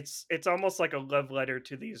it's almost like a love letter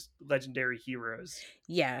to these legendary heroes,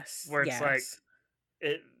 Yes, where it's like yes.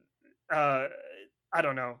 it. Uh, I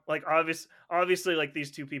don't know, like obviously, like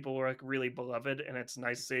these two people were like really beloved, and it's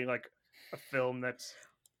nice seeing like a film that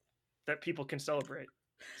people can celebrate.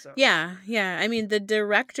 So Yeah, yeah. I mean, the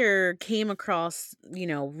director came across,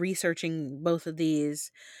 researching both of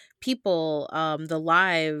these people, the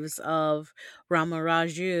lives of Rama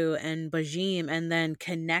Raju and Bajim, and then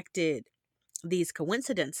connected these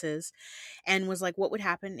coincidences and was like, what would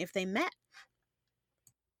happen if they met?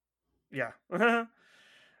 yeah,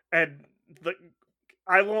 and the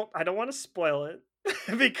I don't want to spoil it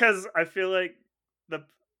because the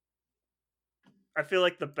I feel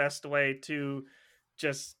like the best way to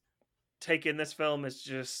just take in this film is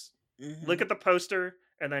just look Hmm. at the poster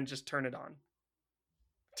and then just turn it on.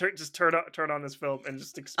 Just turn on this film and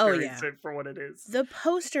just Oh, experience yeah. it for what it is. The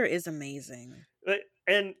poster is amazing.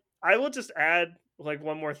 And I will just add like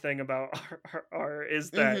one more thing about R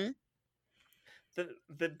is that Hmm.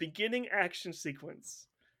 the beginning action sequence,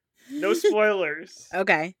 no spoilers.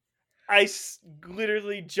 Okay.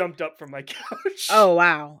 Literally jumped up from my couch. Oh,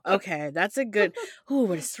 wow. Okay. That's a good. Oh,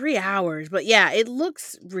 but it's 3 hours. But yeah, it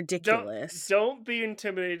looks don't ridiculous. don't be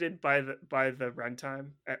intimidated by the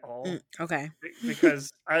runtime at all Okay.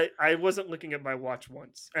 because I wasn't looking at my watch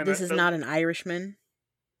once and This is not an Irishman.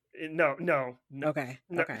 no no no Okay.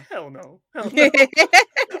 no Okay. hell no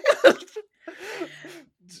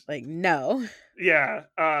Like, no. yeah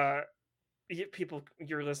people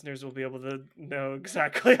your listeners will be able to know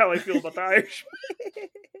exactly how I feel about the Irish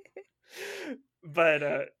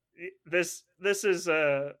but this is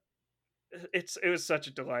it was such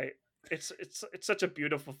a delight. It's such a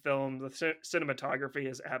beautiful film. The cinematography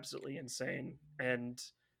is absolutely insane, and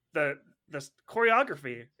the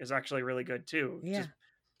choreography is actually really good too. Yeah.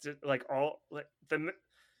 Like all like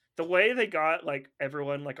the way they got like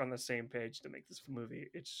everyone like on the same page to make this movie.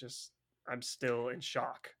 It's just I'm still in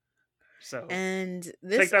shock. So And take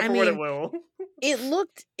this, that I for what it mean, will. it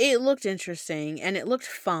looked interesting and it looked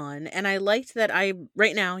fun, and I liked that. I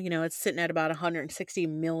right now, it's sitting at about $160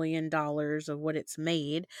 million of what it's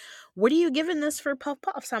made. What are you giving this for Puff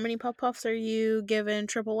Puffs? How many Puff Puffs are you giving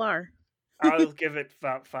Triple R? I'll give it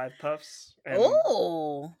about 5 puffs, and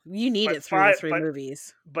Oh, you need but it through the five, three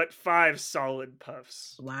movies. but 5 solid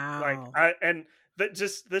puffs. Like Wow. I and that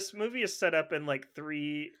just this movie is set up in like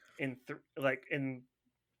like in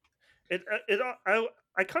it it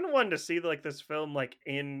I kind of wanted to see like this film like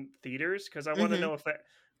in theaters because I want to Mhm. know if that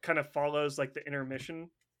kind of follows like the intermission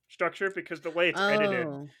structure because the way it's edited,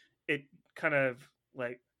 Oh. it kind of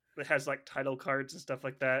like it has like title cards and stuff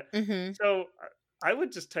like that. Mhm. So I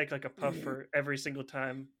would just take like a puff for every single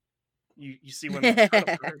time you see one of those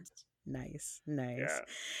title cards. Nice, nice. Yeah.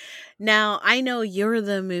 Now, I know you're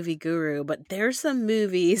the movie guru, but there's some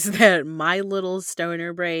movies that my little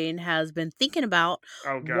stoner brain has been thinking about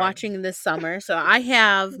Oh God. watching this summer. So I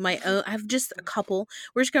have my own, I have just a couple.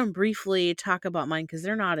 We're just going to briefly talk about mine because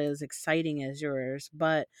they're not as exciting as yours.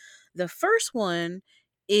 But the first one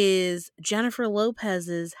is Jennifer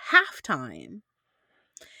Lopez's Halftime.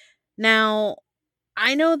 Now,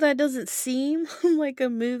 I know that doesn't seem like a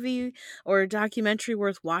movie or a documentary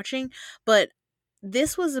worth watching, but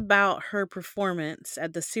this was about her performance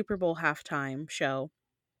at the Super Bowl halftime show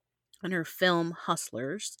on her film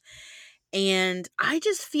Hustlers. And I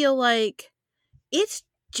just feel like it's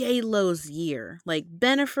J Lo's year. Like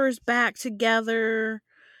Benifer's back together.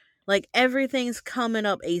 Like everything's coming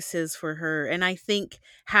up aces for her, and I think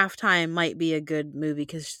Halftime might be a good movie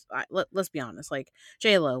because let's be honest, like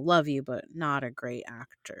J Lo, love you, but not a great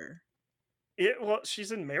actor. Well,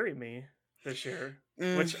 she's in Marry Me this year,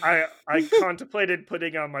 Mm, which I contemplated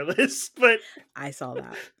putting on my list, but I saw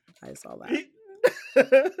that. I saw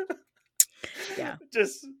that. Yeah.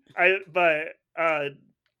 just but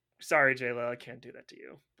sorry JLo, I can't do that to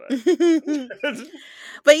you. But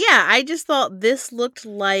But yeah, I just thought this looked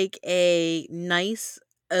like a nice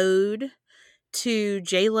ode to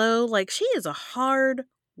J Lo. Like she is a hard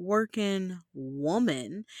working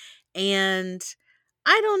woman, and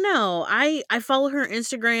I don't know. I follow her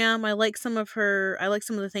Instagram. I like some of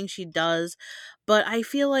the things she does, but I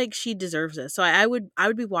feel like she deserves it. So I would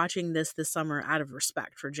be watching this summer out of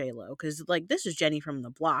respect for J Lo because like this is Jenny from the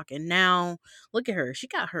block, and now look at her. She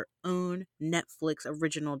got her own Netflix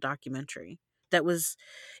original documentary that was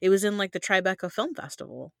it was in like the Tribeca Film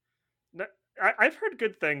Festival. no, I've heard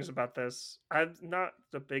good things about this. I'm not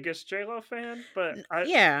the biggest JLo fan, but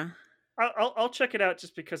Yeah, I'll check it out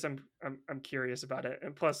just because I'm curious about it,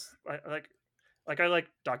 and plus I like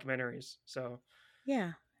documentaries, so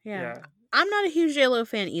yeah, yeah. yeah. I'm not a huge JLo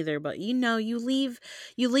fan either, but you leave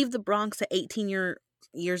the Bronx at 18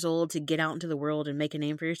 years old to get out into the world and make a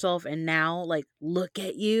name for yourself, and now like look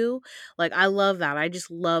at you. Like I love that. I just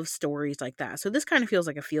love stories like that. So this kind of feels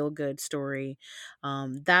like a feel good story.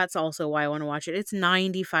 That's also why I want to watch it. It's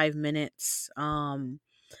 95 minutes.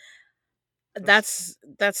 That's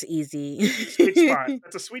That's easy. sweet spot.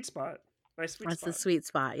 That's a sweet spot. Nice sweet That's the spot. sweet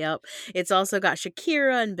spot. Yep. It's also got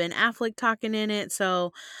Shakira and Ben Affleck talking in it.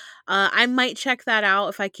 So I might check that out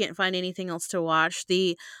if I can't find anything else to watch.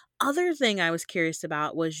 The other thing I was curious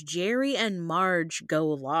about was Jerry and Marge Go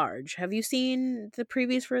Large. Have you seen the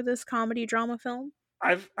previews for this comedy drama film?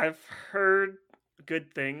 I've heard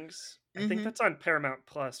good things. I think Mm-hmm. that's on Paramount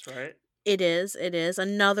Plus, right? It is. It is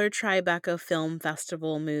another Tribeca Film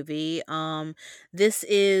Festival movie. This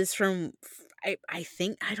is from I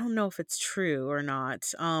think I don't know if it's true or not.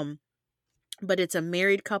 But it's a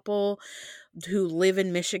married couple who live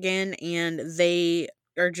in Michigan, and they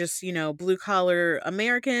are just, blue collar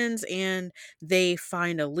Americans, and they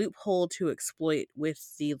find a loophole to exploit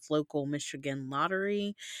with the local Michigan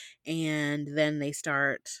lottery, and then they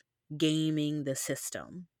start gaming the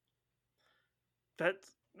system. That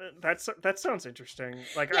that sounds interesting.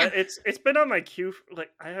 Like Yeah. it's been on my queue.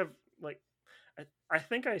 Like I have like I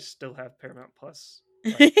think I still have Paramount Plus.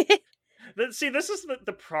 Like see, this is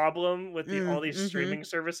the problem with all these Mhm. streaming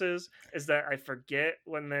services is that I forget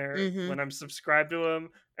Mhm. when I'm subscribed to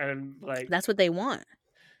them, and like That's what they want.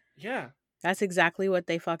 yeah, That's exactly what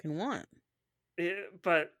they fucking want.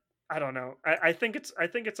 but I don't know. I think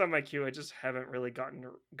it's on my queue. I just haven't really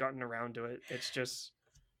gotten around to it. It's just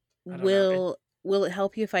I don't know. Will it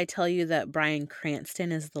help you if I tell you that Bryan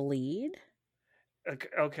Cranston is the lead?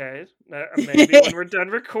 Okay. Maybe when we're done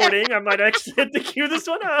recording, I might actually hit to queue this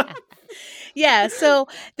one up. Yeah, so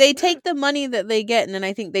they take the money that they get, and then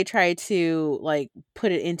I think they try to like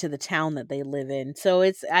put it into the town that they live in. So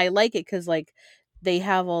I like it cuz like they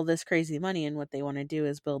have all this crazy money, and what they want to do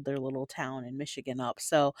is build their little town in Michigan up.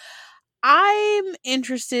 So I'm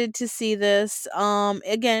interested to see this.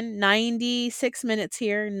 Again, 96 minutes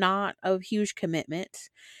here, not a huge commitment.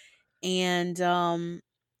 And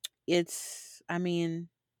it's I mean,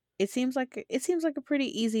 it seems like a pretty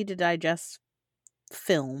easy to digest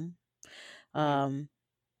film. Mhm. Um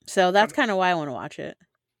so that's Kind kind of why I want to watch it.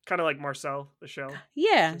 kind of like Marcel the show,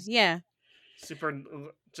 Yeah, just yeah. super,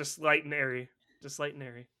 just light and airy, So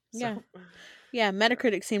Yeah. Yeah, yeah,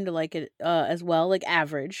 Metacritic seemed to like it as well, like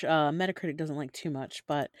average. Metacritic doesn't like too much,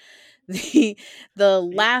 but the the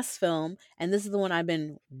Ye- last film, and this is the one I've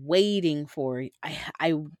been waiting for.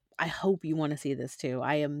 I I hope you want to see this too.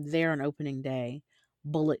 I am there on opening day.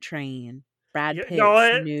 Bullet Train, Brad yeah. No,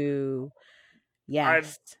 Pitt's new. I'm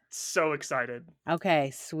Yes. so excited.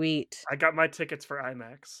 Okay, sweet. I got my tickets for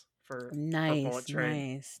IMAX for Bullet Nice,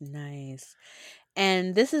 Train. nice, nice.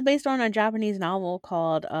 And this is based on a Japanese novel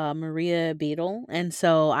called Maria Beetle, and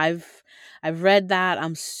so I've read that.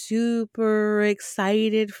 I'm super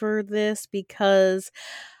excited for this because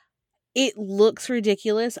it looks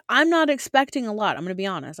ridiculous. I'm not expecting a lot. I'm going to be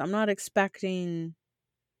honest. I'm not expecting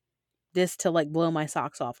this to like blow my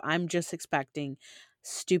socks off. I'm just expecting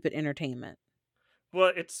stupid entertainment.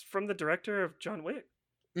 Well, it's from the director of John Wick,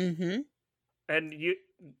 Mhm. and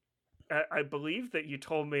I believe that you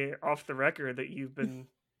told me off the record that you've been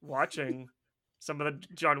watching some of the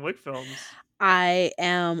John Wick films. I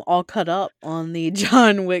am all caught up on the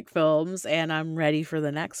John Wick films and I'm ready for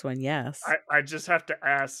the next one. Yes. I just have to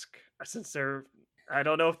ask, since they're I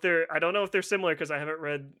don't know if they're similar because I haven't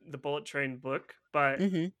read the Bullet Train book, but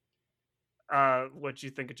Mhm. what do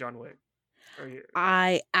you think of John Wick? Are you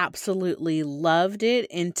I absolutely loved it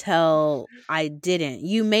until I didn't.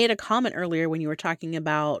 You made a comment earlier when you were talking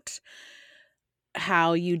about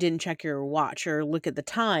how you didn't check your watch or look at the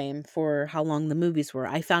time for how long the movies were.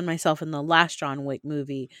 I found myself in the last John Wick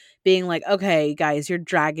movie being like, okay, guys, you're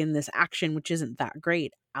dragging this action, which isn't that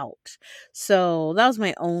great, out. So that was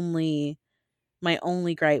my only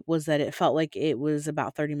gripe was that it felt like it was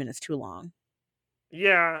about 30 minutes too long.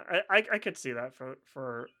 Yeah, I could see that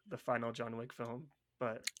for the final John Wick film,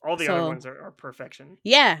 but all the other So ones are perfection.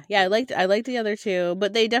 yeah, yeah, I But liked I liked the other two,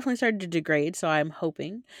 but they definitely started to degrade. So I'm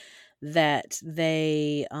hoping that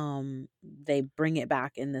they bring it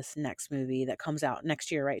back in this next movie that comes out next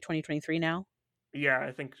year, right? 2023 now. yeah,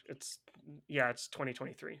 I think it's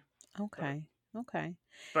 2023. But Okay, okay.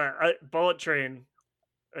 Bullet Train,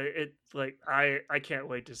 it like I can't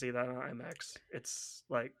wait to see that on IMAX. It's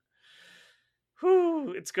like,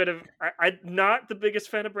 whew, it's gonna. I'm not the biggest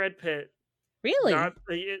fan of Brad Pitt. Not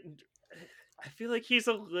Really? I feel like he's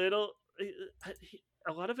a little.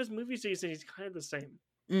 A lot of his movies he's kind of the same.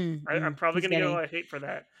 I'm probably He's gonna get a getting lot of hate for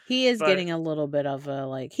that, he is but getting a little bit of a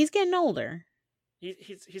like he's getting older.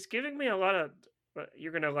 he's giving me a lot of. But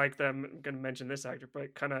you're gonna like them. I'm gonna mention this actor,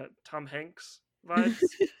 but kind of Tom Hanks vibes.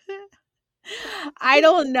 I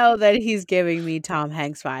don't know that he's giving me Tom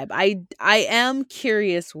Hanks vibe. I am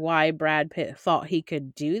curious why Brad Pitt thought he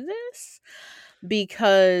could do this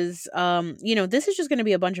because this is just going to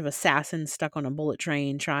be a bunch of assassins stuck on a bullet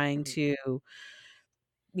train trying Mhm. to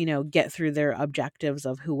get through their objectives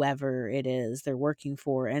of whoever it is they're working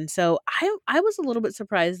for. And so I was a little bit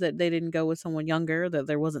surprised that they didn't go with someone younger, that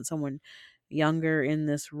there wasn't someone younger in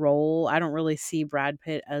this role. I don't really see Brad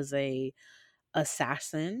Pitt as a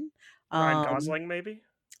assassin. Ryan Um Gosling, maybe.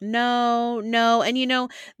 no, no, and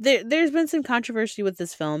there's been some controversy with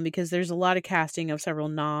this film because there's a lot of casting of several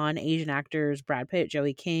non-Asian actors, Brad Pitt,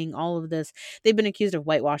 Joey King, all of this. They've been accused of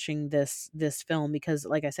whitewashing this film because,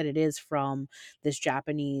 like I said, it is from this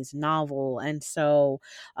Japanese novel, and so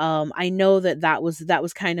I know that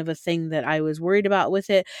was kind of a thing that I was worried about with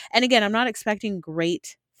it. And again, I'm not expecting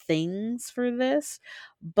great things for this,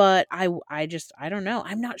 but I don't know.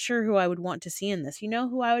 I'm not sure who I would want to see in this. You know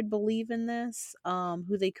who I would believe in this?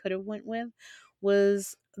 Who they could have went with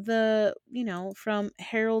was from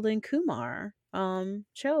Harold and Kumar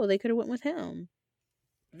show. They could have went with him.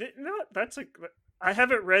 No, that's a. I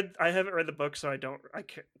haven't read the book, so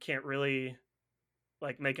can't really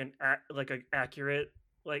like make like an accurate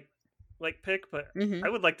like pick. But Mhm. I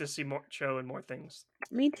would like to see more Cho and more things.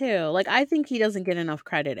 Me too. Like I think he doesn't get enough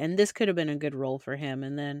credit and this could have been a good role for him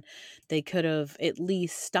and then they could have at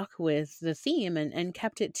least stuck with the theme and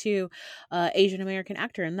kept it to Asian American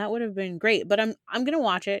actor and that would have been great. But I'm going to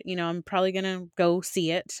watch it. I'm probably going to go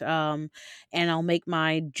see it and I'll make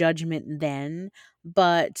my judgment then.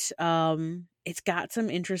 But it's got some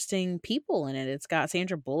interesting people in it. It's got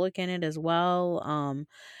Sandra Bullock in it as well.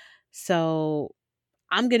 So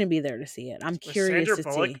I'm going to be there to see it. I'm With curious to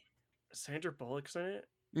see. Sandra Bullock's in it.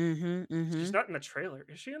 Mhm. She's Mhm. not in the trailer.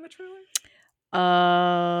 Is she in the trailer?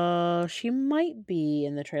 She might be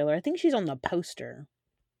in the trailer. I think she's on the poster.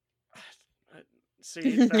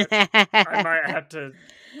 See that I might have to.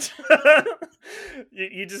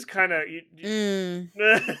 You just kind of Mm,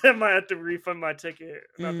 I might have to refund my ticket.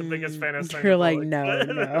 Not the biggest fan of Sandra you're like, Bullock. no,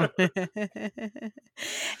 no.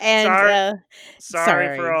 And sorry,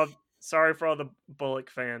 sorry. sorry for all the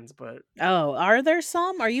Bullock fans, but Oh, are there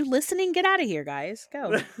some? Are you listening? Get out of here, guys.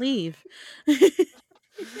 Go. Leave.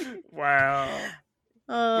 wow,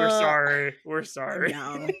 we're uh sorry. We're sorry.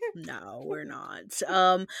 no, no, we're not.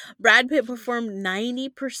 Brad Pitt performed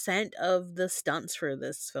 90% of the stunts for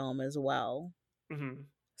this film as well. Mhm. Well,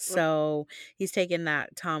 So he's taken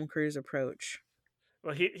that Tom Cruise approach.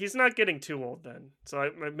 well, he's not getting too old then, so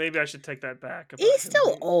maybe I should take that back about He's him still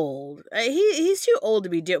being. old. He's too old to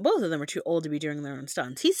be doing. Both of them are too old to be doing their own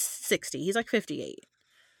stunts. He's 60. He's like 58.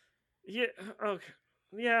 Yeah. Okay.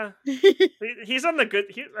 Yeah. He's on the good.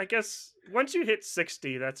 I guess once you hit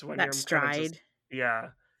 60, that's when That you're kind of just stride. yeah.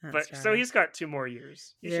 That But so stride. he's got 2 more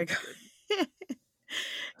years. He Yeah. should be good.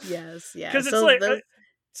 Yes. Yeah. Because it's So like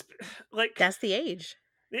it's, like that's the age.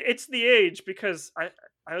 it's the age because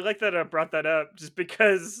I like that I brought that up just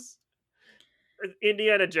because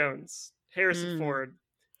Indiana Jones, Harrison Mm. Ford,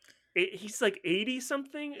 he's like 80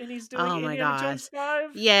 something and he's doing Oh my Indiana Jones gosh.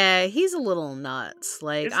 5. Yeah, he's a little nuts.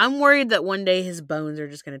 Like, Is I'm worried that one day his bones are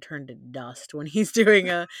just going to turn to dust when he's doing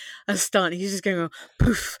a stunt. He's just going to go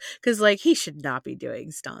poof. Because, like, he should not be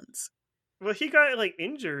doing stunts. well he got like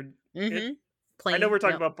injured. It Mm-hmm. I know Plane. we're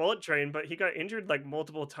talking Yep. about Bullet Train, but he got injured like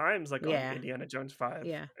multiple times, like on Yeah. Indiana Jones 5.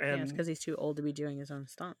 Yeah. Yeah. It's And because he's too old to be doing his own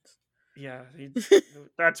stunts. yeah,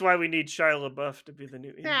 that's why we need Shia LaBeouf to be the new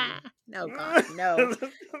Indy. No, God. No.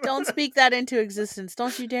 Don't speak that into existence.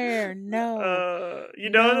 Don't you dare. No. you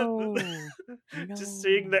know, No. just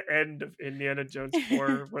seeing No. the end of Indiana Jones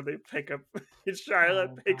 4 where they pick up, Shia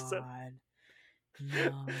Oh, picks up, God.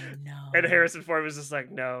 No, and no, Harrison Ford was just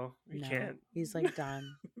like, no, you no. can't. He's like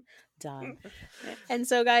done. Done. And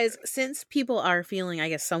so, guys, since people are feeling, I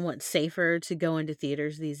guess, somewhat safer to go into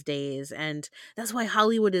theaters these days, and that's why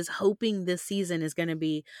Hollywood is hoping this season is going to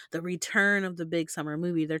be the return of the big summer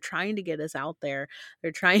movie. They're trying to get us out there.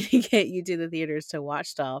 They're trying to get you to the theaters to watch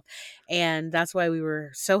stuff. And that's why we were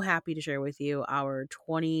so happy to share with you our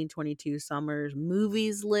 2022 summers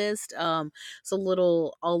movies list. It's a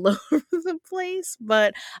little all over the place,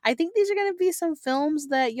 but I think these are going to be some films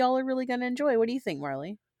that y'all are really going to enjoy. What do you think,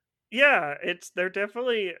 Marley? Yeah, they're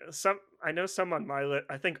definitely some. I know some on my list.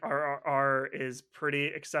 I think RRR is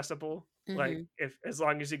pretty accessible. Like Mm-hmm. if as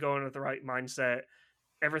long as you go in with the right mindset,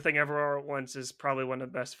 Everything Everywhere at Once is probably one of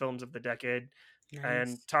the best films of the decade.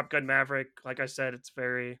 And Nice. Top Gun Maverick, like I said, it's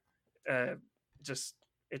very uh just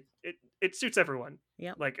it suits everyone.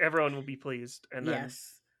 Yep. Like everyone will be pleased. And then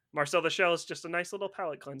Yes. Marcel the Shell is just a nice little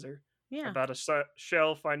palate cleanser Yeah. about a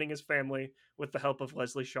shell finding his family with the help of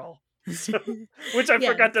Leslie Shaw. So, which I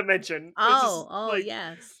Yes. forgot to mention. It's just Oh,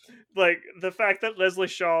 yes. like the fact that Leslie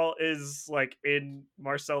Shaw is like in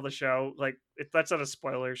Marcel the Shell, like that's not a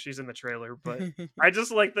spoiler. She's in the trailer, but I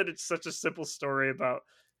just like that it's such a simple story about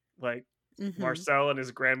like Mm-hmm. Marcel and his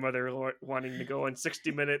grandmother wanting to go in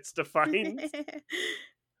 60 minutes to find.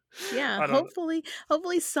 Yeah, I don't know. hopefully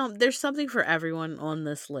there's something for everyone on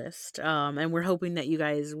this list. And we're hoping that you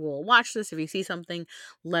guys will watch this. If you see something,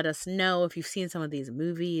 let us know. If you've seen some of these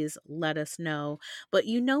movies, let us know. But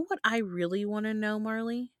you know what I really want to know,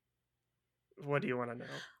 Marley? What do you want to know?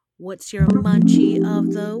 What's your munchie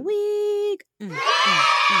of the week? Well,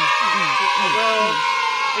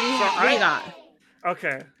 What do you got?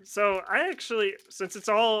 okay. So I actually, since it's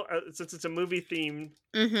a movie themed,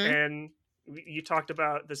 Mm-hmm. and you talked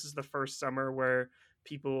about this is the first summer where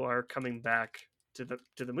people are coming back to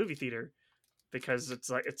the movie theater because it's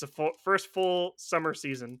a first full summer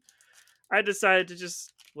season. I decided to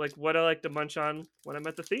just like what I like to munch on when I'm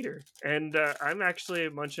at the theater, and I'm actually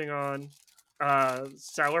munching on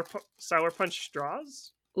sour punch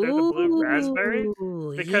straws. They're the blue raspberry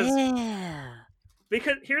Ooh, because yeah.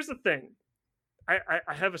 here's the thing.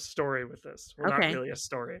 I have a story with this. Well, not Okay, really a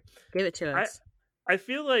story. give it to I us. I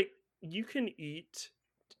feel like you can eat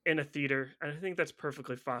in a theater, and I think that's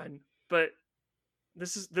perfectly fine. But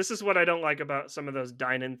this is what I don't like about some of those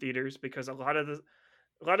dine-in theaters because a lot of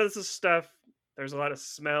this stuff there's a lot of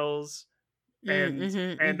smells and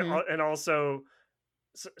Mm-hmm, mm-hmm. and also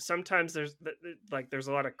sometimes like there's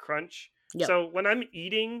a lot of crunch. Yep. So when I'm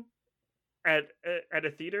eating at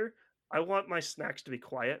a theater, I want my snacks to be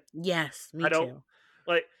quiet. Yes, I me don't too.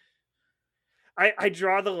 like I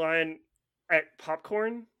draw the line at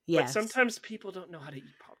popcorn, but Yes. sometimes people don't know how to eat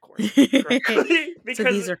popcorn correctly So because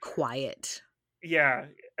these are quiet. yeah,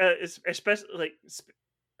 especially like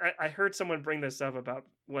I heard someone bring this up about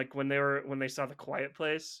like when they saw The Quiet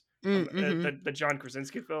Place, Mm-hmm. the John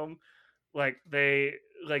Krasinski film, like they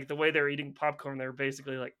like the way they're eating popcorn, they're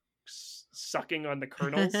basically like sucking on the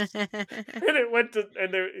kernels,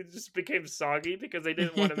 and it just became soggy because they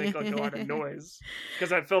didn't want to make like a lot of noise because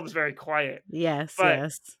that film's very quiet. Yes, But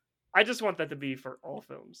yes. I just want that to be for all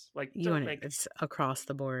films. Like You want it, it's across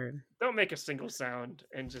the board. don't make a single sound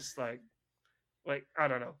and just like I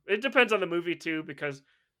don't know. It depends on the movie too because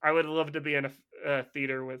I would love to be in a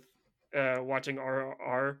theater with watching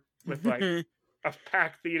RRR with like a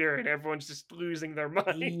packed theater and everyone's just losing their mind.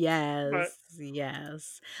 But Yes,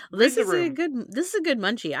 yes. read the room. This is a good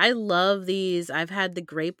munchie. I love these. I've had the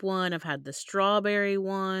grape one, I've had the strawberry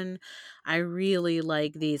one. I really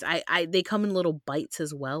like these. I they come in little bites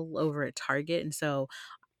as well over at Target, and so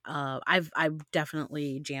I've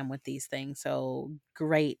definitely jam with these things. So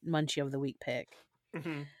great munchie of the week pick.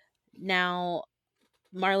 Mhm. Now,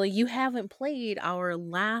 Marley, you haven't played our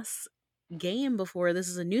last game before. This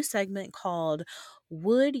is a new segment called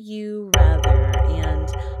Would You Rather? And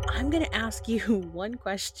I'm going to ask you one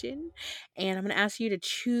question, and I'm going to ask you to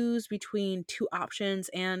choose between two options.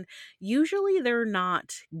 And usually they're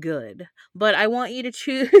not good, but I want you to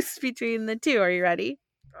choose between the two. Are you ready?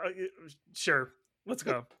 Sure. Let's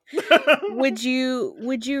go. Would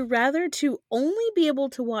you rather to only be able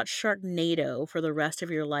to watch Sharknado for the rest of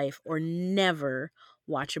your life or never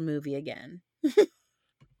watch a movie again?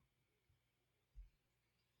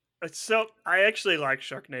 So I actually like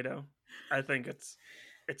Sharknado. I think it's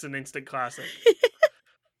an instant classic.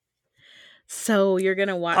 So you're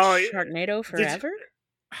gonna Oh, watch Sharknado did you? forever?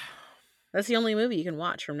 That's the only movie you can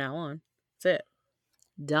watch from now on. That's it.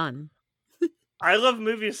 Done. I love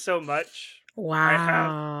movies so much. I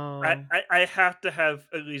have Wow. I have to have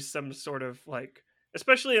at least some sort of like,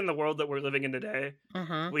 especially in the world that we're living in today.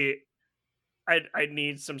 Uh-huh. We I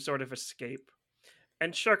need some sort of escape,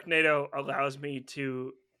 and Sharknado allows me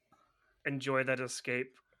to enjoy that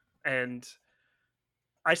escape, and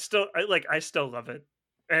I still love it,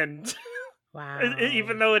 and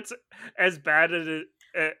even Wow. though it's as bad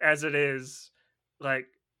as it is, like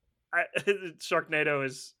I, Sharknado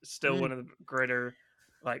is still Mm. one of the greater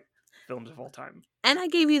like films of all time. And I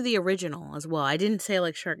gave you the original as well. I didn't say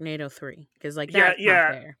like Sharknado 3 because like Yeah, that's not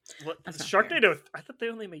yeah. fair. What That's not fair. Sharknado? I thought they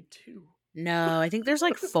only made two. No, I think there's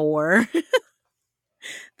like 4.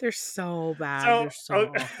 They're so bad. So They're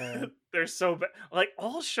so awful. they're so bad. Like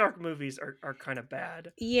all shark movies are kind of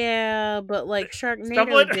bad. Yeah, but Th- like Sharknado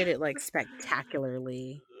Someone, did it like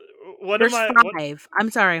spectacularly. one of There's my one, 5. I'm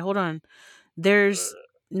sorry, hold on. There's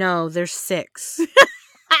no, there's 6.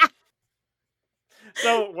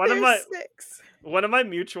 so There's 6. one of my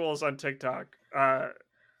mutuals on TikTok,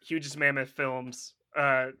 Huge Mammoth Films.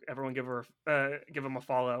 Everyone give him a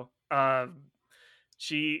follow.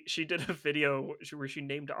 She did a video where she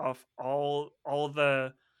named off uh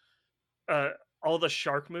all the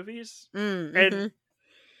shark movies, and Mhm.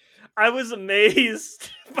 I was amazed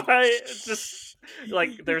by just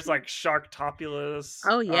like there's like Sharktopulous,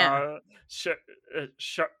 Oh yeah. sh-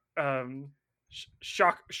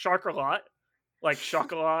 shark shark a lot, like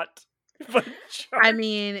Chocolat, but I shark.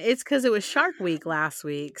 mean, it's cuz it was Shark Week last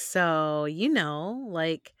week. So,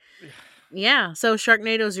 like yeah, so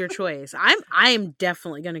Sharknado's your choice. I am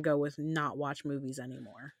definitely going to go with not watch movies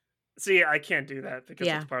anymore. See, I can't do that because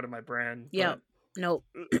it's Yeah. part of my brand, Yep. but Nope.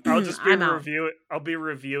 I'll just be I'm out. review. I'll be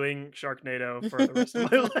reviewing Sharknado for the rest of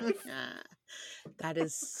my life. That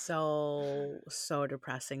is so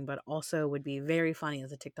depressing, but also would be very funny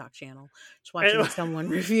as a TikTok channel. Just watching And, someone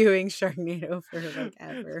reviewing Sharknado for like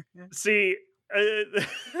ever. see,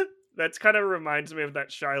 uh, that's kind of reminds me of that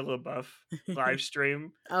Shia LaBeouf live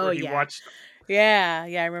stream Oh where he yeah. watched. Yeah,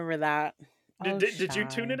 I remember that. Did, Oh did, did you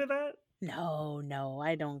tune shy. into that? No,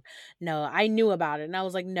 I don't. No, I knew about it and I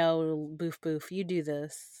was like, no, boof, you do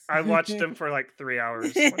this. I watched him for like 3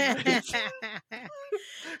 hours one night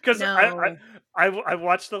because No. I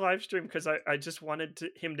watched the live stream because I just wanted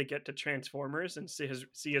him to get to Transformers and see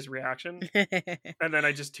his reaction, and then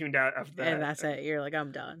I just tuned out after And that. that's it. You're like,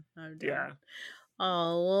 I'm done. I'm done. Yeah.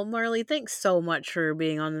 Oh, well, Marley, thanks so much for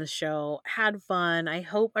being on the show. Had fun. I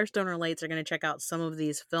hope our Stoner Lights are going to check out some of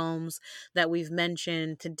these films that we've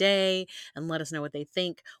mentioned today and let us know what they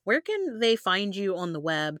think. Where can they find you on the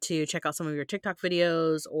web to check out some of your TikTok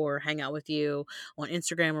videos or hang out with you on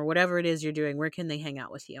Instagram or whatever it is you're doing? Where can they hang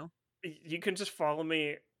out with you? You can just follow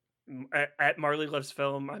me at Marley Loves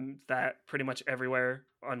Film. I'm that pretty much everywhere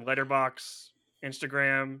on Letterbox,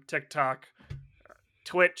 Instagram, TikTok,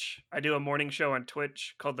 Twitch. I do a morning show on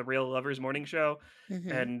Twitch called The Real Lovers Morning Show,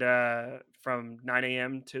 Mm-hmm. and from 9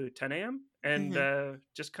 a.m. to 10 a.m. and Hmm.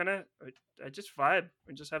 just kind of I just vibe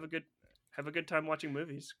and just have a good time watching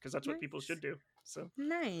movies because that's what people Nice. should do. So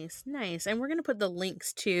Nice, nice. And we're going to put the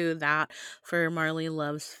links to that for Marley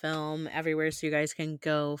Loves Film everywhere so you guys can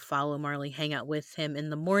go follow Marley, hang out with him in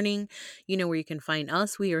the morning. You know where you can find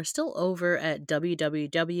us. We are still over at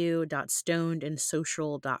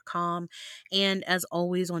www.stonedandsocial.com. And as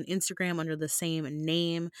always, on Instagram under the same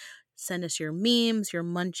name. Send us your memes, your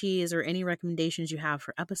munchies, or any recommendations you have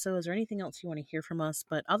for episodes or anything else you want to hear from us.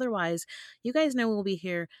 But otherwise, you guys know we'll be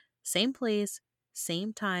here, same place,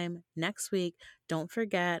 same time next week. Don't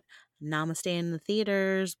forget, namaste in the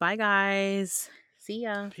theaters. Bye, guys. See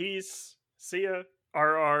ya. peace. See ya.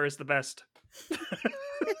 RR is the best.